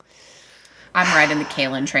 I'm riding the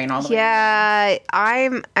Kaylin train all the way. Yeah,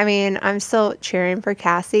 I'm still cheering for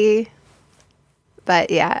Cassie.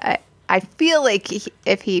 But yeah, I feel like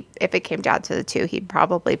if it came down to the two, he'd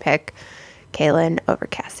probably pick Kaylin over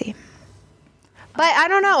Cassie. But I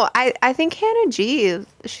don't know. I think Hannah G,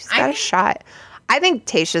 she's got a shot. I think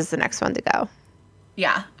Tasha's the next one to go.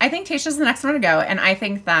 Yeah, I think Tasha's the next one to go, and I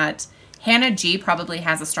think that Hannah G probably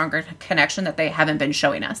has a stronger connection that they haven't been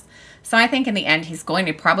showing us. So I think in the end, he's going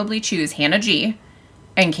to probably choose Hannah G,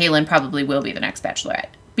 and Kaylin probably will be the next Bachelorette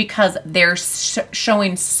because they're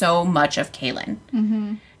showing so much of Kaylin.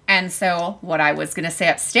 Mm-hmm. And so what I was going to say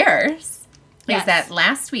upstairs is that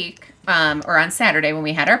last week, or on Saturday when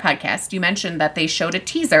we had our podcast, you mentioned that they showed a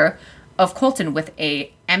teaser of Colton with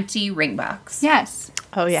a empty ring box. Yes.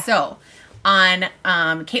 Oh yeah. So on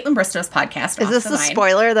Caitlin Bristow's podcast, Is this the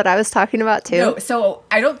spoiler that I was talking about too? No, so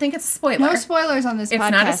I don't think it's a spoiler. No spoilers on this It's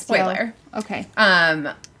podcast. not a spoiler. So- okay.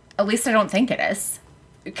 At least I don't think it is.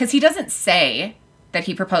 Because he doesn't say that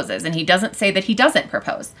he proposes, and he doesn't say that he doesn't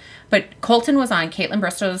propose. But Colton was on Caitlin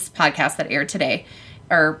Bristow's podcast that aired today,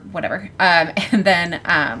 or whatever. And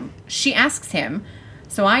then she asks him,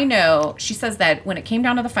 so I know, she says that when it came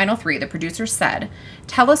down to the final three, the producer said,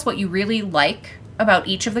 tell us what you really like about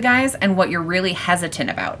each of the guys and what you're really hesitant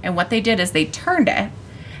about. And what they did is they turned it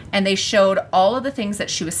and they showed all of the things that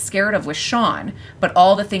she was scared of with Sean, but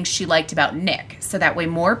all the things she liked about Nick. So that way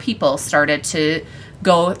more people started to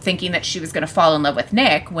go thinking that she was going to fall in love with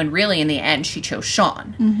Nick when really in the end she chose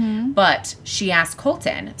Sean. Mm-hmm. But she asked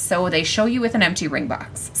Colton, so they show you with an empty ring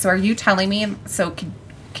box. So are you telling me, so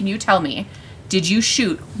can you tell me, did you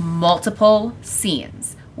shoot multiple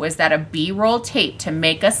scenes? Was that a B-roll tape to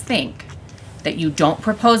make us think that you don't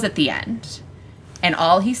propose at the end? And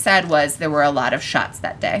all he said was there were a lot of shots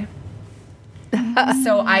that day.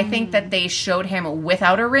 So I think that they showed him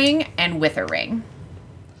without a ring and with a ring.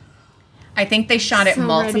 I think they shot it So ready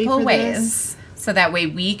multiple for ways. this. So that way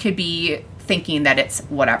we could be thinking that it's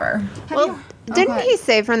whatever. Well, didn't he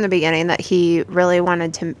say from the beginning that he really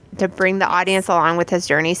wanted to bring the audience along with his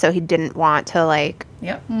journey, so he didn't want to like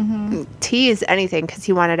Yep. tease anything because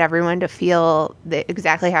he wanted everyone to feel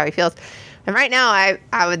exactly how he feels. And right now,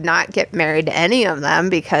 I would not get married to any of them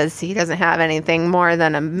because he doesn't have anything more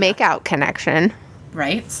than a makeout connection.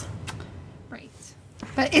 Right? Right.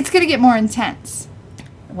 But it's going to get more intense.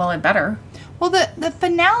 Well, it better. Well, the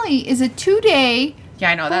finale is a 2-day, Yeah,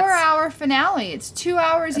 I know. That's 4-hour finale. It's 2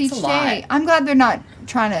 hours That's each a lot. day. I'm glad they're not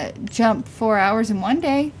trying to jump 4 hours in one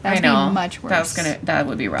day. That I would know. be much worse. That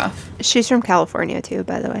would be rough. She's from California too,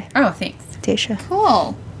 by the way, Oh, thanks. Tasha.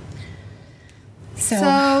 Cool. So,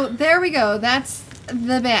 So there we go. That's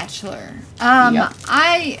The Bachelor.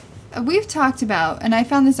 Yep. We've talked about, and I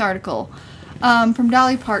found this article from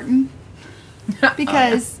Dolly Parton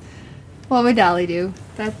because what would Dolly do?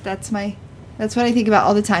 That's what I think about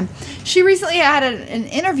all the time. She recently had an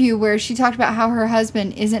interview where she talked about how her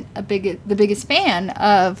husband isn't the biggest fan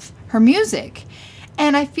of her music.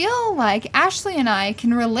 And I feel like Ashley and I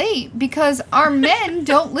can relate because our men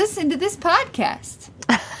don't listen to this podcast.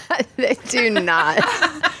 They do not.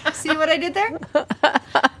 See what I did there?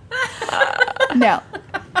 No.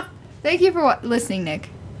 Thank you for listening, Nick.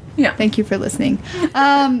 yeah. Thank you for listening.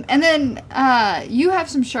 And then you have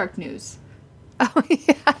some shark news. Oh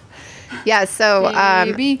yeah, yeah. So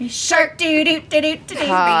Baby Shark doo doo doo doo doo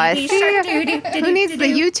Aw, baby see? shark doo doo doo who needs doo the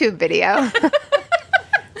doo. YouTube video?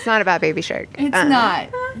 It's not about Baby Shark. It's not.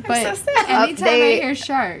 But so sad. anytime I They- hear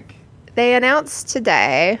shark. They announced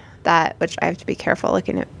today that, which I have to be careful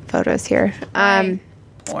looking at photos here. Right.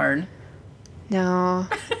 Porn. No,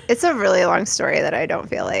 it's a really long story that I don't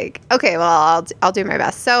feel like. Okay, well, I'll do my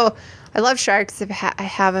best. So, I love sharks. I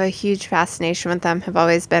have a huge fascination with them. Have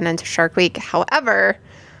always been into Shark Week. However,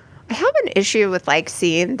 I have an issue with like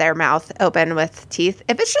seeing their mouth open with teeth.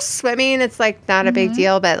 If it's just swimming, it's like not a big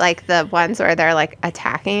deal, but like the ones where they're like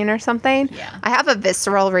attacking or something, Yeah. I have a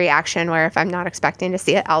visceral reaction where if I'm not expecting to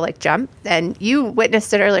see it, I'll like jump. And you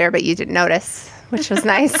witnessed it earlier, but you didn't notice, which was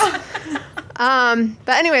nice.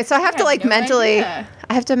 But anyway, so I have to like no mentally, idea.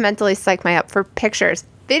 I have to mentally psych my up for pictures.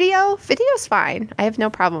 Video's fine. I have no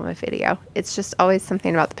problem with video. It's just always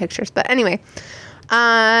something about the pictures. But anyway,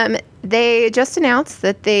 they just announced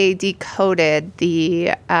that they decoded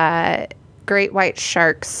the great white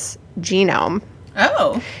shark's genome.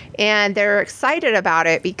 Oh. And they're excited about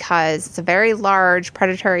it because it's a very large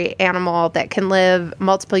predatory animal that can live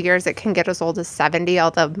multiple years. It can get as old as 70,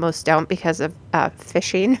 although most don't because of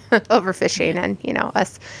fishing, overfishing. And, you know,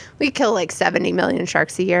 we kill like 70 million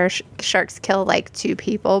sharks a year. Sharks kill like 2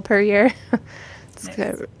 people per year.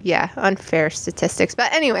 Unfair statistics.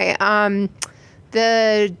 But anyway,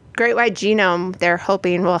 the great white genome, they're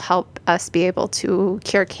hoping will help us be able to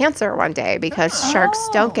cure cancer one day because sharks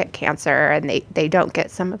don't get cancer and they don't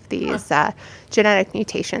get some of these genetic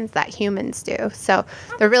mutations that humans do. So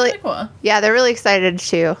they're really cool. Yeah, they're really excited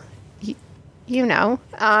to,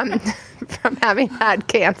 from having had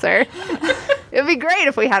cancer. It would be great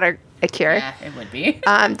if we had a cure Yeah, it would be.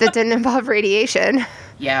 that didn't involve radiation.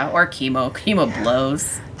 Yeah, or chemo. Chemo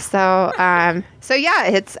blows. So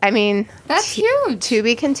yeah, That's huge. to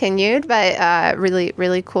be continued, but really,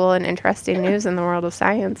 really cool and interesting news in the world of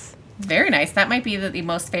science. Very nice. That might be the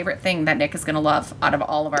most favorite thing that Nick is going to love out of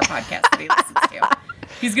all of our podcasts that he listens to.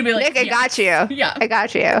 He's going to be like, Nick, I got you. Yeah. I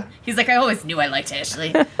got you. He's like, I always knew I liked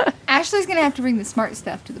Ashley. Ashley's going to have to bring the smart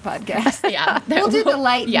stuff to the podcast. Yeah. We'll do the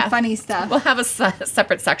light Yeah. and funny stuff. We'll have a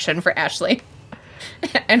separate section for Ashley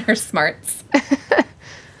and her smarts.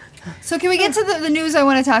 So can we get to the news I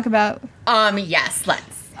want to talk about? Yes,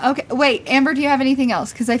 let's. Okay, wait, Amber, do you have anything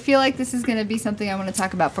else? Because I feel like this is going to be something I want to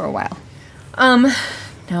talk about for a while.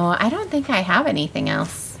 No, I don't think I have anything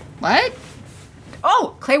else. What?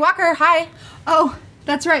 Oh, Clay Walker, hi. Oh,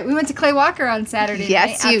 that's right. We went to Clay Walker on Saturday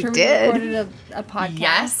Yes, night you after did. we recorded a podcast.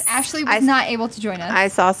 Yes. Ashley was not able to join us. I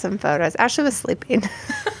saw some photos. Ashley was sleeping.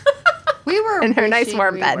 We were In her nice wishing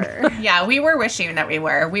warm we bed. were. Yeah, we were wishing that we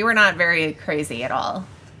were. We were not very crazy at all.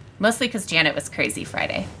 Mostly because Janet was crazy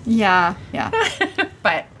Friday. Yeah, yeah.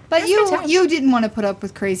 But But it was good times. you didn't want to put up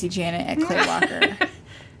with crazy Janet at Clay Walker.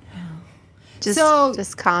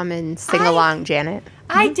 Just come and sing along, Janet.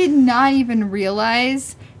 I did not even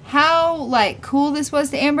realize how like cool this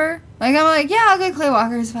was to Amber. Like I'm like, yeah, I'll go to Clay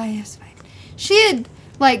Walker. It's fine. It's fine. She had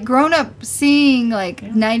like grown up seeing like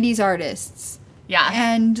 90s artists, Yeah.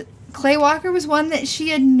 and Clay Walker was one that she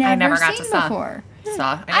had never, got seen to saw. before.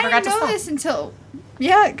 I I never got didn't to know saw. this until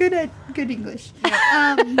good English.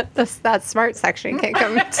 That smart section can't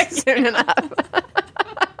come soon enough.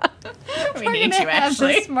 We We're need gonna you, have the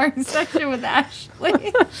Ashley. smart section with Ashley.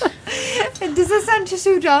 Does this sound just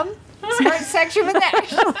so dumb? Smart section with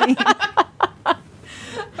Ashley.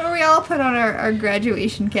 Or we all put on our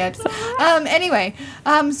graduation caps. Anyway,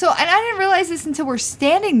 so and I didn't realize this until we're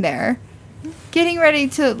standing there, getting ready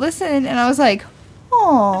to listen, and I was like,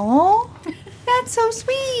 "Oh, that's so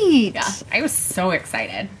sweet." Yeah, I was so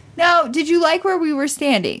excited. Now, did you like where we were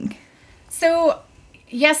standing? So,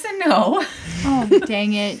 yes and no. Oh,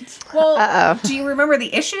 dang it! Well, Uh-oh. do you remember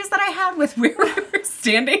the issues that I had with where we were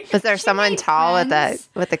standing? Was there someone made tall friends.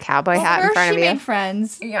 with a cowboy hat in First, front she of you? made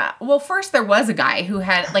friends. Yeah. Well, first there was a guy who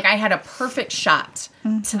had, like, I had a perfect shot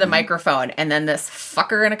to the microphone, and then this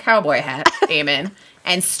fucker in a cowboy hat came in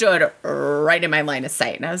and stood right in my line of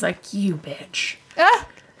sight. And I was like, you bitch. Ah,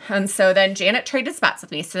 And so then Janet traded spots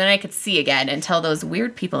with me, so then I could see again until those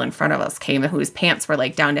weird people in front of us came whose pants were,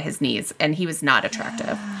 like, down to his knees, and he was not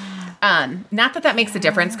attractive. Not that makes a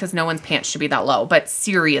difference, because no one's pants should be that low, but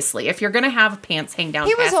seriously, if you're going to have pants hang down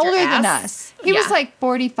he was past your older than ass, us. He was yeah. like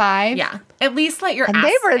 45. Yeah. At least let your And ass...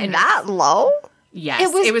 they were and- that low? Yes.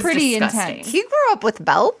 It was pretty disgusting. intense. He grew up with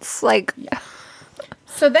belts? Like,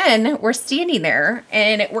 So then we're standing there,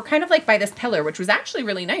 and we're kind of like by this pillar, which was actually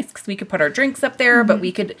really nice because we could put our drinks up there, but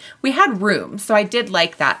we had room. So I did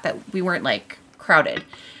like that we weren't like crowded.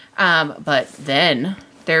 But then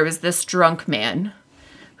there was this drunk man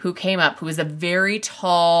who came up, who was a very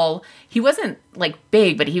tall, he wasn't like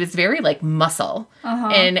big, but he was very like muscle.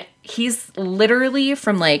 And he's literally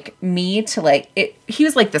from like me to like, he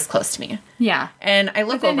was like this close to me. Yeah. And I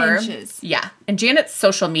look Within over. inches. Yeah. And Janet's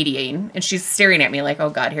social mediating, and she's staring at me like, oh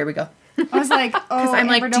God, here we go. I was like, oh, I'm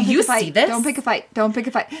like, Amber, do don't pick you a fight. see this? Don't pick a fight. Don't pick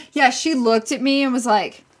a fight. Yeah, she looked at me and was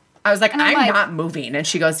like, I was like, And I'm I'm like- not moving. And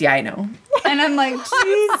she goes, yeah, I know. and I'm like,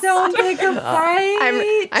 please don't pick a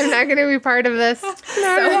fight. I'm not going to be part of this.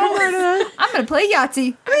 I'm going to play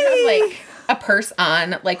Yahtzee. I a purse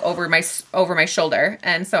on like over my shoulder,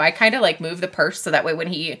 and so I kind of like move the purse so that way when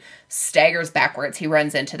he staggers backwards, he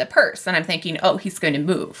runs into the purse, and I'm thinking, oh, he's going to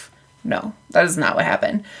move. No, that is not what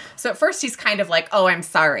happened. So at first he's kind of like, oh, I'm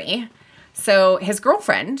sorry. So his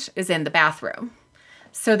girlfriend is in the bathroom.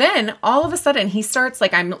 So then all of a sudden he starts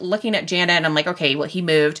like, I'm looking at Jana and I'm like, okay, well, he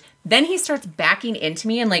moved. Then he starts backing into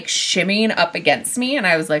me and like shimmying up against me. And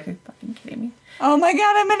I was like, are you fucking kidding me? Oh my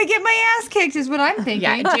God, I'm going to get my ass kicked is what I'm thinking.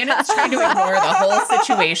 Yeah, and Janet's trying to ignore the whole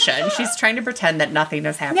situation. She's trying to pretend that nothing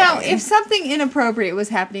is happening. Now, if something inappropriate was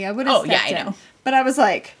happening, I would have stepped in. know. But I was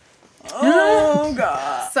like, oh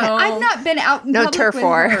God. So I've not been out in public turf with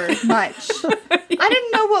war. her much. I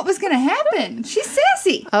didn't know what was going to happen. She's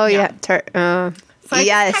sassy. Oh, yeah. so I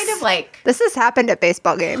yes. just kind of like, This has happened at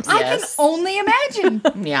baseball games. I can Yes. only imagine.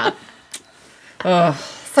 yeah. Ugh.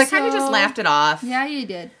 So I kind of just So- laughed it off. Yeah, you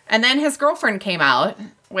did. And then his girlfriend came out,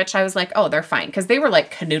 which I was like, oh, they're fine. Because they were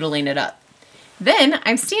like canoodling it up. Then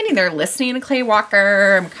I'm standing there listening to Clay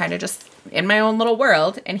Walker. I'm kind of just in my own little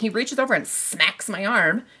world. And he reaches over and smacks my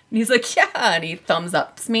arm. And he's like, yeah. And he thumbs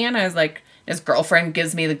ups me. And I was like, his girlfriend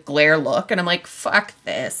gives me the glare look. And I'm like, fuck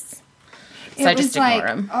this. So I just ignore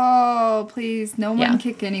him. Oh, please, no one Yeah.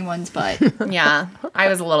 kick anyone's butt. Yeah. I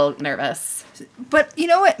was a little nervous. But you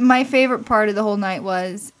know what my favorite part of the whole night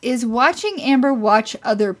is watching Amber watch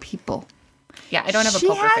other people. Yeah, I don't have a She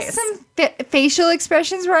poker has face. some facial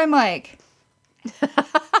expressions where I'm like,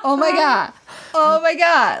 oh my God. Oh my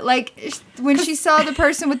God. Like when she saw the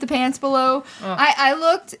person with the pants below, I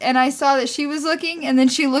looked and I saw that she was looking and then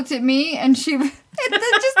she looked at me and she I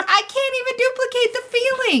can't even duplicate the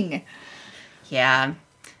feeling. Yeah. And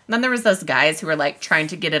then there was those guys who were like trying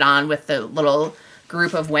to get it on with the little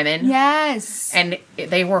group of women. Yes. And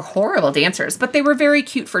they were horrible dancers, but they were very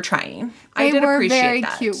cute for trying. I did were appreciate very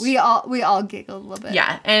that. cute. We all giggled a little bit.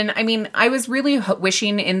 Yeah, and I mean, I was really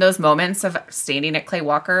wishing in those moments of standing at Clay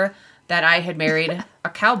Walker that I had married a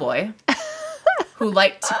cowboy who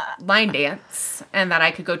liked to line dance and that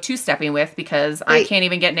I could go two-stepping with because I Wait. can't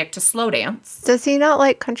even get Nick to slow dance. Does he not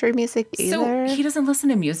like country music either? So he doesn't listen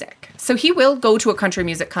to music. So he will go to a country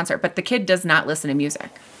music concert, but the kid does not listen to music.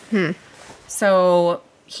 So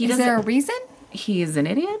he Is doesn't. there a reason? He's an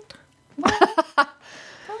idiot.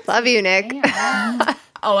 Love you, Nick.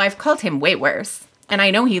 Oh, I've called him way worse. And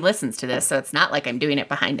I know he listens to this, so it's not like I'm doing it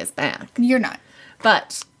behind his back. You're not.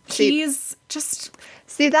 But See- he's just...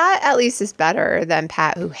 See, that at least is better than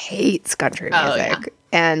Pat, who hates country music. Oh, yeah.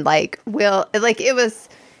 And, it was...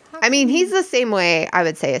 I mean, he's the same way, I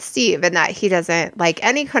would say, as Steve, in that he doesn't like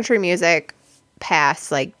any country music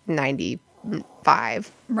past,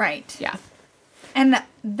 95. Right. Yeah. And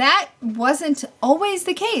that wasn't always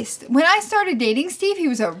the case. When I started dating Steve, he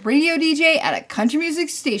was a radio DJ at a country music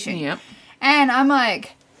station. Yep. And I'm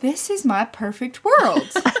like, this is my perfect world.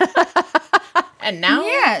 And now...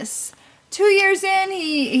 Yes. 2 years in,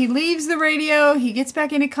 he leaves the radio, he gets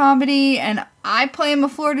back into comedy, and I play him a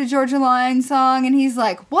Florida Georgia Line song, and he's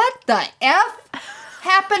like, what the F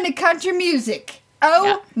happened to country music? Oh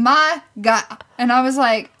Yeah. my God. And I was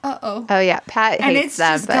like, uh-oh. Oh, yeah. Pat And hates it's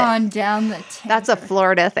them, just but gone down the tank. that's a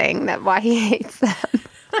Florida thing, that why he hates them.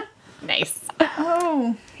 Nice.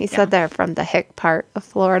 Oh. He said they're from the hick part of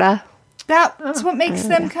Florida. That's what makes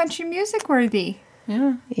them country music worthy.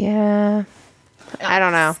 Yeah. Yeah. I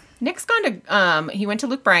don't know. Nick's gone to... he went to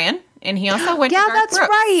Luke Bryan, and he also went Yeah, to Garth that's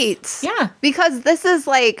Brooks. right. Yeah. Because this is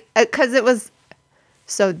because it was,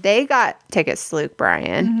 so they got tickets to Luke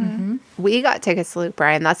Bryan. Mm-hmm. We got tickets to Luke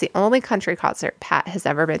Bryan. That's the only country concert Pat has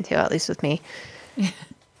ever been to, at least with me.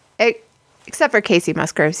 Except for Casey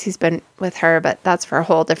Musgraves. He's been with her, but that's for a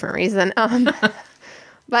whole different reason.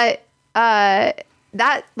 But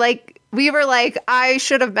that, we were like, I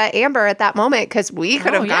should have met Amber at that moment because we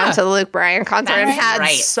could have yeah. gone to the Luke Bryan concert and That's had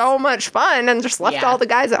right. so much fun and just left Yeah. all the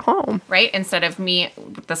guys at home. Right? Instead of me,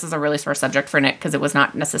 this is a really sore subject for Nick because it was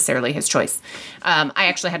not necessarily his choice. I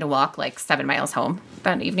actually had to walk 7 miles home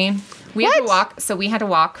that evening. We had to walk, so we had to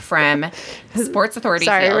walk from Sports Authority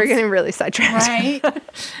Sorry, Field. we're getting really sidetracked.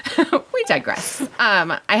 Right? We digress.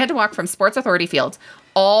 I had to walk from Sports Authority Field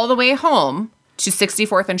all the way home to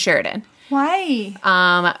 64th and Sheridan. Why?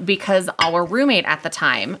 Because our roommate at the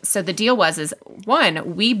time, so the deal was,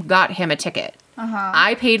 one, we got him a ticket.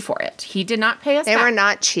 I paid for it. He did not pay us They back. were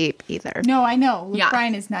not cheap either. No, I know. Luke Yeah.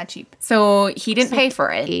 Bryan is not cheap. So he didn't pay for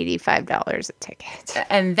it. $85 a ticket.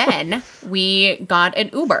 And then we got an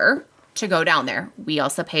Uber to go down there. We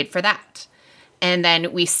also paid for that. And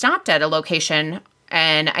then we stopped at a location,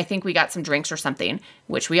 and I think we got some drinks or something,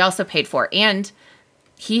 which we also paid for. And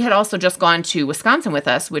he had also just gone to Wisconsin with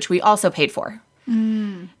us, which we also paid for.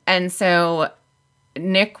 And so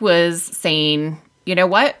Nick was saying, you know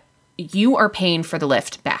what? you are paying for the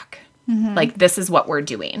lift back. Like, this is what we're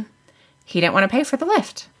doing. He didn't want to pay for the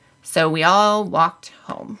lift. So we all walked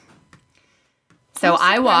home. So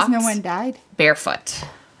I walked No one died. barefoot.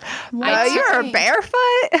 Oh, you were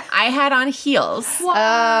barefoot? I had on heels. Oh, no.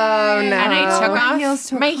 And I took off Heels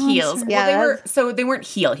to a my heels. concert. Yeah, They weren't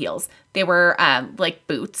heels. They were like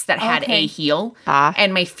boots that had Okay. a heel. Ah.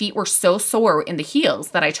 And my feet were so sore in the heels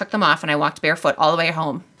that I took them off and I walked barefoot all the way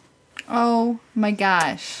home. Oh my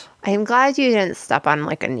gosh. I'm glad you didn't step on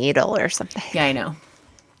like a needle or something. Yeah, I know.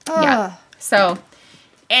 Ugh. Yeah. So,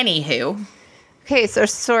 anywho. Okay, so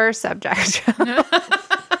sore subject.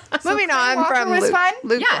 Moving on Walker from was Luke. fun?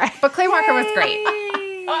 Luke Yeah, Bryan. but Clay Walker was great.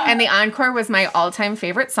 Yay. And the encore was my all-time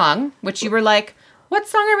favorite song, which you were like, what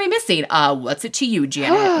song are we missing? What's it to you,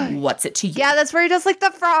 Janet? What's it to you? Yeah, that's where he does like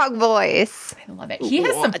the frog voice. I love it. He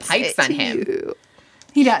has some What's pipes it on to him. you?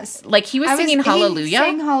 He does. Like, he was singing He Hallelujah.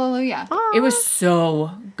 sang Hallelujah. It was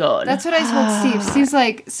so good. That's what I told Steve. Steve's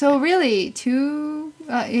like, so really, you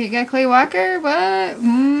got Clay Walker? What?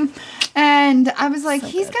 And I was like,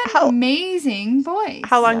 he's got an amazing voice.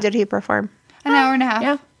 How long did he perform? An hour and a half.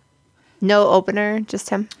 Yeah. No opener, just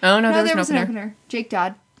him. Oh, no, No, there was an no opener. opener. Jake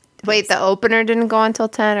Dodd. Wait, the opener didn't go until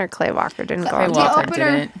 10 or Clay Walker didn't go Clay until Walker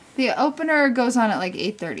 10? didn't. The opener goes on at like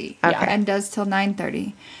 8:30 Okay. and does till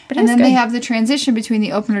 9:30. But it And was then good. they have the transition between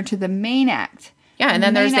the opener to the main act. Yeah, and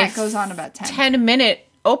then the there's main a act goes on about 10. 10-minute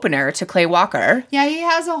opener to Clay Walker. Yeah, he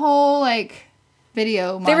has a whole like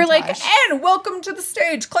video montage. They were like, and welcome to the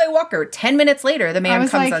stage, Clay Walker. 10 minutes later, the man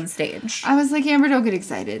was comes like- on stage. I was like, Amber, don't get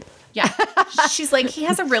excited. Yeah. She's like, he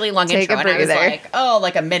has a really long Take intro. a And I was breather. like, oh,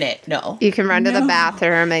 like a minute. No. You can run to the No.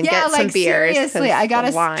 bathroom and Yeah, get some like beers. seriously, 'cause I got the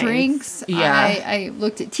us wine. drinks. Yeah. I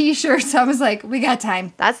looked at T-shirts. I was like, we got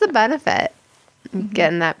time. That's the benefit.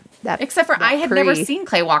 Getting that Except for that I had never pre- seen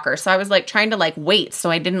Clay Walker. So I was like trying to like wait so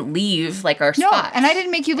I didn't leave like our No, spot. and I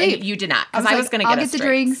didn't make you leave. And you did not. Because I was like, going to I'll get get us the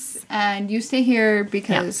drinks and you stay here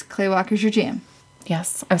because Clay Walker's your jam.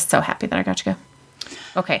 Yes. I was so happy that I got to go.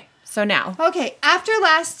 Okay. So now. Okay, after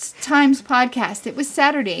last time's podcast, it was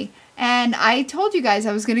Saturday, and I told you guys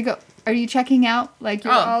I was gonna go. Are you checking out? Like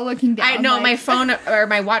you're all looking down. I know like, my phone or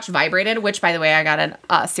my watch vibrated, which by the way, I got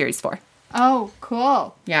a Series 4. Oh,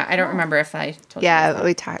 cool. Yeah. I don't remember if I told you. Yeah,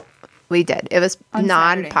 we talked. We did. It was On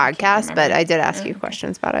Saturday. non-podcast, but remember. I did ask you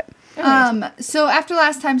questions about it. So after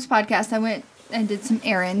last time's podcast, I went and did some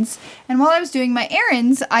errands, and while I was doing my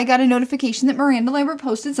errands, I got a notification that Miranda Lambert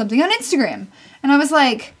posted something on Instagram, and I was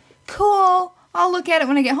like, "Cool, I'll look at it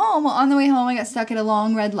when I get home." Well, on the way home, I got stuck at a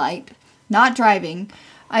long red light, not driving.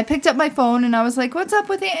 I picked up my phone and I was like, "What's up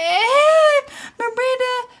with it?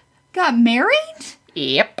 Miranda got married?"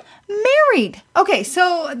 Yep. Married. Okay,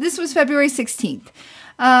 so this was February 16th.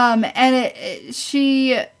 And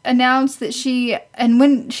she announced that and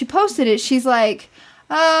when she posted it, she's like,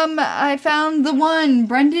 I found the one,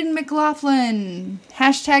 Brendan McLaughlin,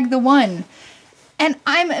 #the one. And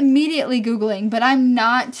I'm immediately Googling, but I'm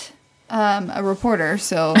not a reporter,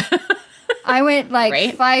 so I went like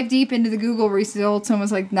Right. 5 deep into the Google results and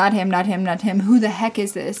was like, not him, not him, not him. Who the heck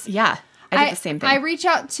is this? Yeah. I did the same thing. I reach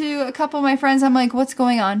out to a couple of my friends. I'm like, what's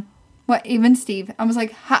going on? What? Even Steve. I was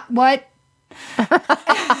like, what?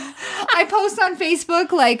 I post on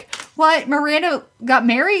Facebook like, what? Miranda got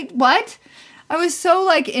married? What? I was so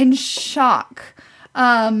like in shock.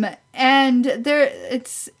 And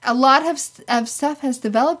it's a lot of stuff has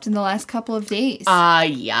developed in the last couple of days.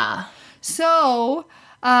 Yeah. So,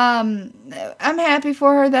 I'm happy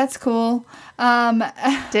for her. That's cool.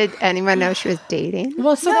 Did anyone know she was dating?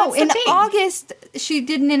 Well, so No, that's the in thing. August, she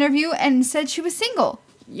did an interview and said she was single.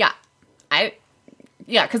 Yeah.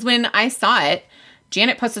 Because when I saw it,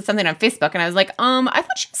 Janet posted something on Facebook, and I was like, I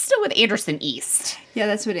thought she was still with Anderson East. Yeah,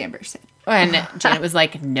 that's what Amber said. And Janet was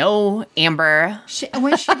like, no, Amber.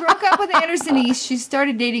 When she broke up with Anderson East, she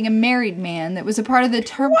started dating a married man that was a part of the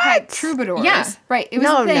Turnpike Troubadours. Yeah. Right. It was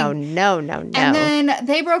No, a thing. no. And then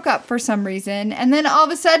they broke up for some reason. And then all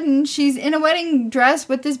of a sudden, she's in a wedding dress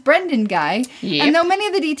with this Brendan guy. Yep. And though many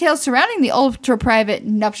of the details surrounding the ultra-private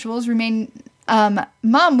nuptials remain...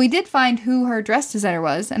 Mom, we did find who her dress designer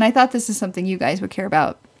was. And I thought this is something you guys would care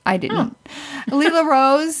about. I didn't. Leela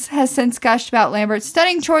Rose has since gushed about Lambert's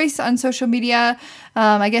stunning choice on social media.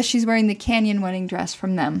 I guess she's wearing the Canyon wedding dress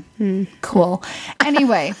from them. Cool.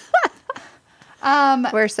 Anyway.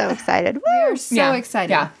 We're so excited. We're so excited.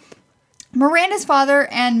 Yeah. Miranda's father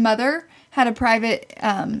and mother had a private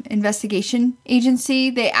investigation agency.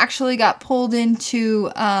 They actually got pulled into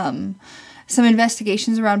some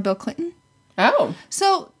investigations around Bill Clinton. Oh.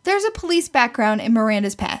 So there's a police background in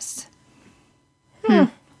Miranda's past,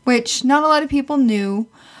 which not a lot of people knew.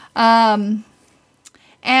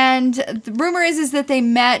 And the rumor is that they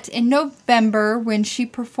met in November when she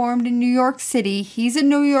performed in New York City. He's a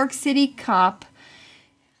New York City cop.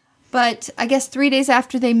 But I guess 3 days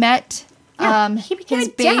after they met, he became his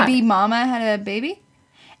a dad. baby mama had a baby.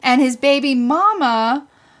 And his baby mama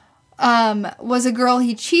was a girl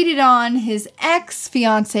he cheated on his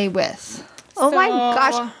ex-fiance with. Oh my So-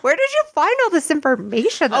 gosh. Where did you find all this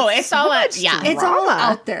information? Oh, That's it's so all much yeah. It's all drama.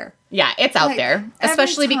 out there. Yeah, it's out Like, there. every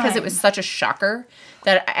Especially because it time. was such a shocker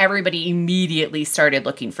that everybody immediately started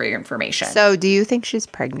looking for your information. So, do you think she's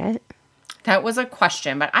pregnant? That was a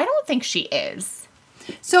question, but I don't think she is.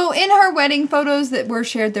 So in her wedding photos that were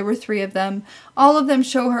shared, there were 3 of them. All of them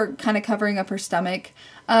show her kind of covering up her stomach.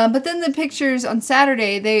 But then the pictures on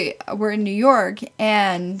Saturday, they were in New York,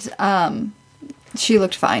 and she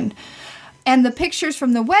looked fine. And the pictures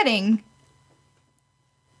from the wedding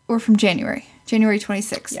were from January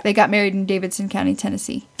 26th. Yeah. They got married in Davidson County,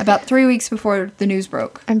 Tennessee, about 3 weeks before the news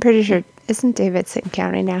broke. I'm pretty sure. Isn't Davidson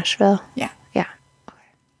County Nashville? Yeah. Yeah.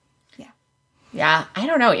 Yeah, I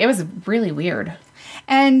don't know. It was really weird.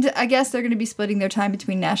 And I guess they're going to be splitting their time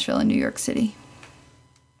between Nashville and New York City.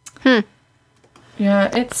 Yeah,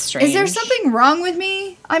 it's strange. Is there something wrong with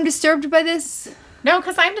me? I'm disturbed by this. No,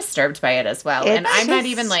 because I'm disturbed by it as well. And It's I'm not just-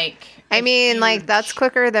 even like... I mean, like, that's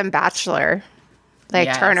quicker than Bachelor. Like,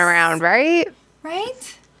 Yes. turnaround, right?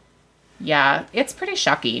 Right? Yeah, it's pretty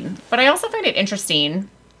shocking. But I also find it interesting.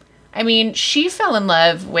 I mean, she fell in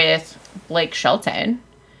love with Blake Shelton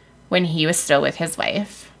when he was still with his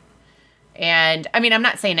wife. And, I mean, I'm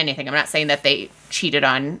not saying anything. I'm not saying that they cheated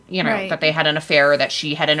on, Right. that they had an affair or that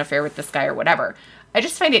she had an affair with this guy or whatever. I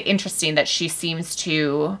just find it interesting that she seems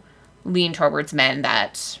to lean towards men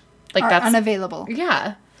that, like, Are that's... unavailable.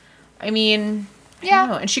 Yeah. I mean, I Yeah. don't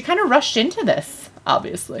know. And she kind of rushed into this,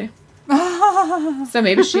 obviously. So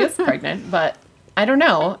maybe she is pregnant, but I don't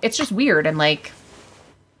know. It's just weird and like,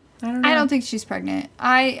 I don't know. I don't think she's pregnant.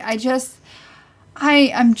 I'm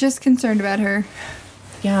just concerned about her.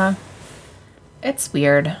 Yeah. It's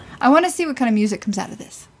weird. I want to see what kind of music comes out of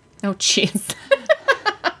this. Oh, jeez.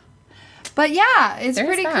 But yeah, it's There's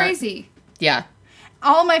pretty that. crazy. Yeah.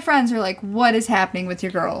 All my friends are like, what is happening with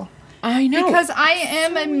your girl? I know. Because I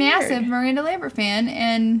am a massive Miranda Lambert fan,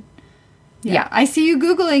 and yeah, I see you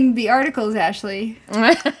Googling the articles, Ashley.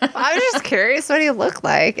 I was just curious what he looked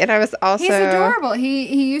like. And I was also. He's adorable.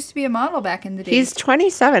 He used to be a model back in the day. He's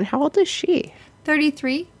 27. How old is she?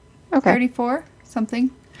 33, Okay. 34, something.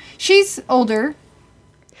 She's older.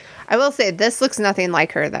 I will say, this looks nothing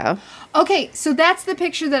like her, though. Okay, so that's the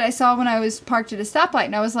picture that I saw when I was parked at a stoplight,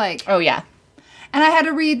 and I was like, Oh, yeah. and I had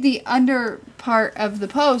to read the under part of the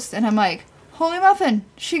post, and I'm like, holy muffin,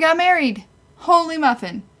 she got married. Holy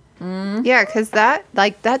muffin. Yeah, because that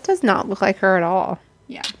does not look like her at all.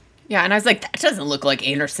 Yeah. Yeah. And I was like, that doesn't look like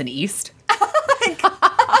Anderson East.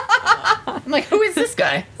 I'm like, who is this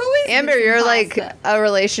guy? Who is Amber, this you're like imposter? a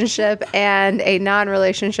relationship and a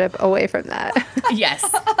non-relationship away from that. Yes.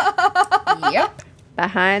 Yep.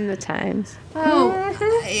 Behind the times. Oh,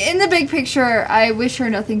 in the big picture, I wish her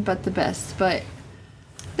nothing but the best, but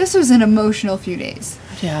this was an emotional few days.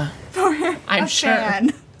 Yeah. For I'm a sure.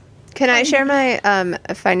 fan. Can I share my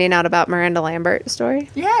finding out about Miranda Lambert story?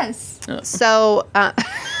 Yes. So,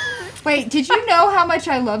 Wait, did you know how much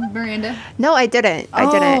I love Miranda? no, I didn't. I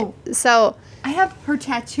Oh. didn't. So, I have her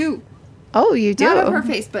tattoo. oh, you do? Not of her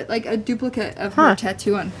face, but like a duplicate of Huh. her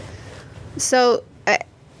tattoo on. So,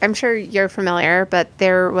 I'm sure you're familiar, but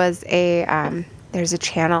there was there's a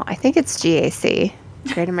channel. I think it's GAC,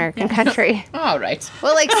 Great American Country. All right.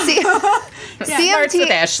 Well, like Starts with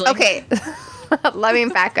Ashley. Okay, let me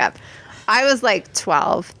back up. I was like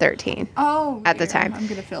 12, 13. Oh, At the dear, time. I'm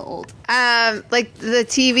gonna feel old. Like the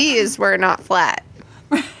TVs were not flat.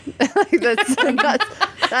 Like,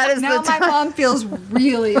 that is Now the my time. mom feels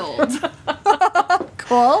really old.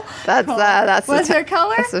 Cool. That's that's Was the there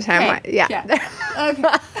color? That's the time. Okay, Yeah. Okay.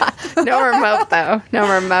 No remote though.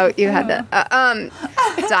 No remote. You had to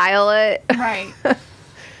dial it. Right.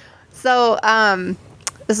 So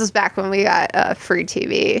this was back when we got free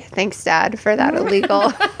TV. Thanks, Dad, for that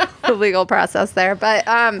illegal process there. But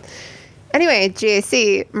anyway,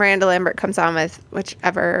 GAC, Miranda Lambert comes on with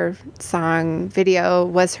whichever song video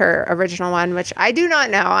was her original one, which I do not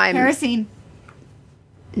know. Kerosene,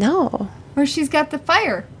 No. where she's got the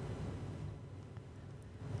fire.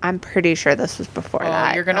 I'm pretty sure this was before Oh,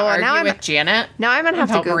 that. you're going to argue with Janet? Now I'm gonna have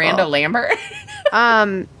to about Google. Miranda Lambert?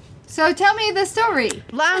 So tell me the story.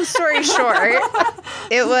 Long story short,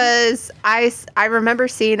 it was I remember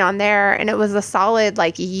seeing on there, and it was a solid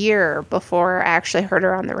like year before I actually heard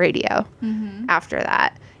her on the radio. After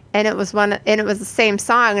that, and it was the same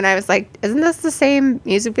song, and I was like, isn't this the same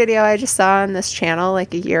music video I just saw on this channel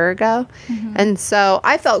like a year ago? And so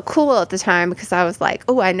I felt cool at the time because I was like,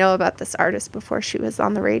 oh, I know about this artist before she was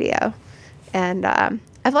on the radio. And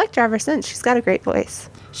I've liked her ever since. She's got a great voice.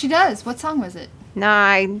 She does. What song was it? No,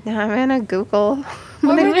 I'm gonna Google.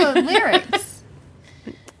 What were the lyrics?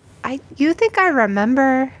 You think I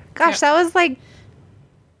remember? Gosh, that was like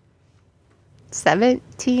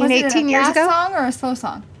 17, Was 18 it a years fast ago. song or a slow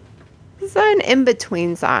song? It was an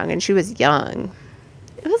in-between song, and she was young.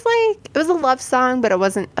 It was a love song, but it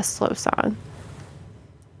wasn't a slow song.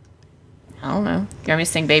 I don't know. You want me to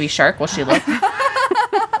sing Baby Shark while she looks?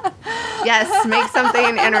 Yes, make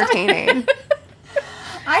something entertaining.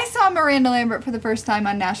 I saw Miranda Lambert for the first time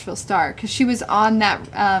on Nashville Star because she was on that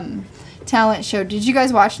talent show. Did you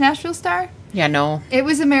guys watch Nashville Star? Yeah, no. It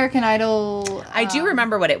was American Idol. I do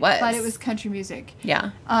remember what it was. But it was country music.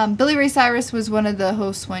 Yeah. Billy Ray Cyrus was one of the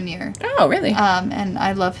hosts one year. Oh, really? And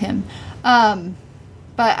I love him.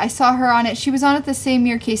 But I saw her on it. She was on it the same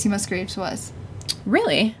year Casey Musgraves was.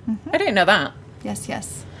 Really? I didn't know that. Yes,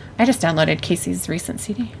 yes. I just downloaded Casey's recent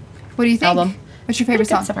CD. What do you think? Album. What's your favorite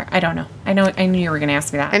song? So far. I don't know. I knew you were going to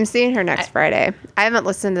ask me that. I'm seeing her next Friday. I haven't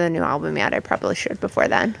listened to the new album yet. I probably should before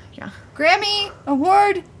then. Yeah. Grammy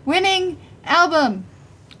Award winning album.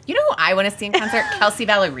 You know who I want to see in concert? Kelsey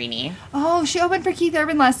Ballerini. Oh, she opened for Keith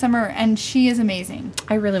Urban last summer, and she is amazing.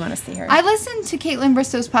 I really want to see her. I listened to Caitlin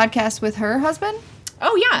Bristow's podcast with her husband,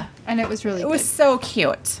 Oh, yeah. and it was really It good. was so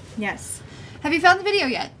cute. Yes. Have you found the video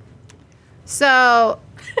yet? So,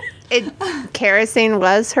 Kerosene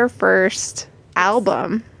was her first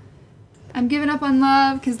album. I'm giving up on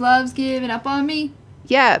love because love's giving up on me.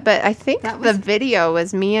 Yeah, but I think That was- the video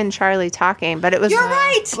was me and Charlie talking, but it was You're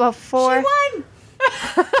right. before. She won.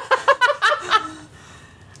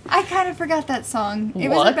 I kind of forgot that song. It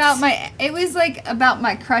was What? about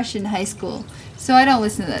my crush in high school. So I don't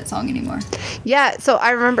listen to that song anymore. Yeah, so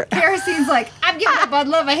I remember. Kerosene's like, I'm giving up on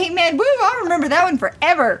love. I hate man. Woo! I'll remember that one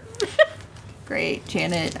forever. Great,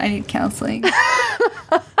 Janet. I need counseling. That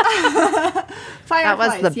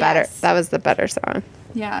was the better. Yes. That was the better song.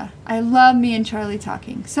 Yeah, I love me and Charlie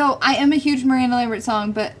talking. So I am a huge Miranda Lambert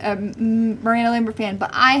Miranda Lambert fan, but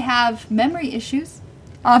I have memory issues,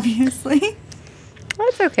 obviously.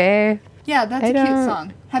 That's okay. Yeah, that's I a cute don't-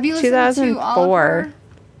 song. Have you listened to all of 2004. her?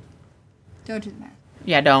 Don't do the math.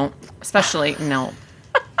 Yeah, don't. Especially, no.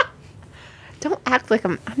 Don't act like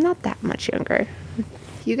I'm not that much younger.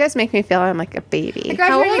 You guys make me feel I'm like a I baby. old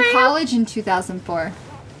graduated are you? college in 2004.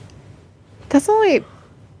 That's only.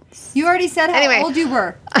 You already said how Anyway. old you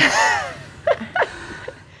were.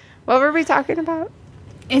 What were we talking about?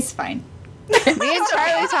 It's fine. Me and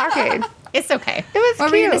Charlie talking. It's okay. It was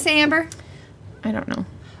What were you cute. going to say, Amber? I don't know.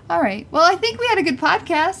 All right. Well, I think we had a good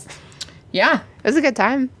podcast. Yeah, It was a good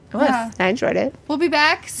time. it was. Yeah. I enjoyed it. We'll be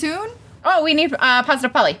back soon. Oh, we need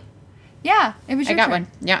Positive Polly. Yeah, it was I your got turn. one.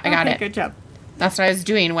 Yeah, I got Okay, it. Good job. That's what I was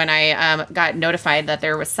doing when I got notified that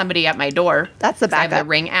there was somebody at my door. That's the 'Cause I have the backup.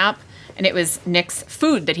 Ring app, and it was Nick's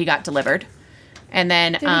food that he got delivered. And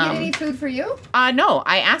then, Did we get any food for you? no,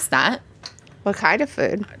 I asked that. What kind of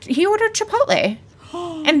food? He ordered Chipotle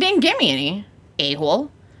and didn't give me any,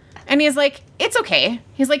 a-hole. And he's like, it's okay.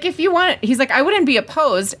 He's like, if you want, he's like, I wouldn't be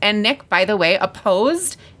opposed. And Nick, by the way,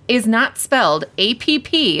 opposed is not spelled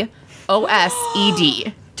APPOSED.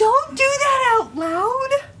 Don't do that out loud.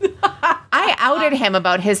 I outed him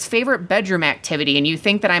about his favorite bedroom activity, and you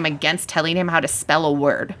think that I'm against telling him how to spell a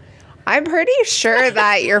word. I'm pretty sure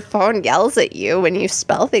that your phone yells at you when you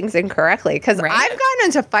spell things incorrectly. Because Right? I've gotten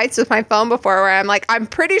into fights with my phone before where I'm like, I'm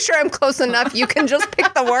pretty sure I'm close enough. You can just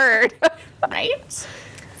pick the word. Right?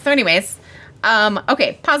 So anyways,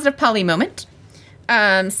 okay, positive Polly moment.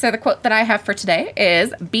 So the quote that I have for today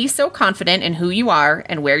is, be so confident in who you are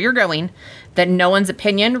and where you're going that no one's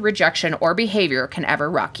opinion, rejection, or behavior can ever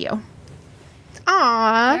rock you.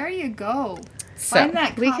 Aw. There you go. So, Find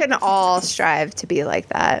that. We can all strive to be like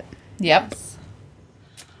that. Yep.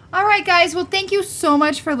 All right, guys. Well, thank you so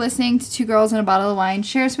much for listening to Two Girls and a Bottle of Wine.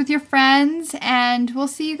 Share us with your friends, and we'll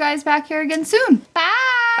see you guys back here again soon. Bye.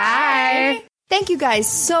 Bye. Thank you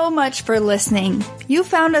guys so much for listening. You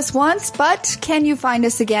found us once, but can you find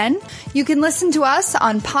us again? You can listen to us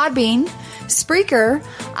on Podbean, Spreaker,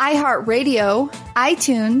 iHeartRadio,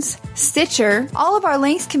 iTunes, Stitcher. All of our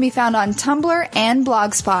links can be found on Tumblr and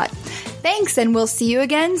Blogspot. Thanks, and we'll see you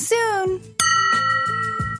again soon.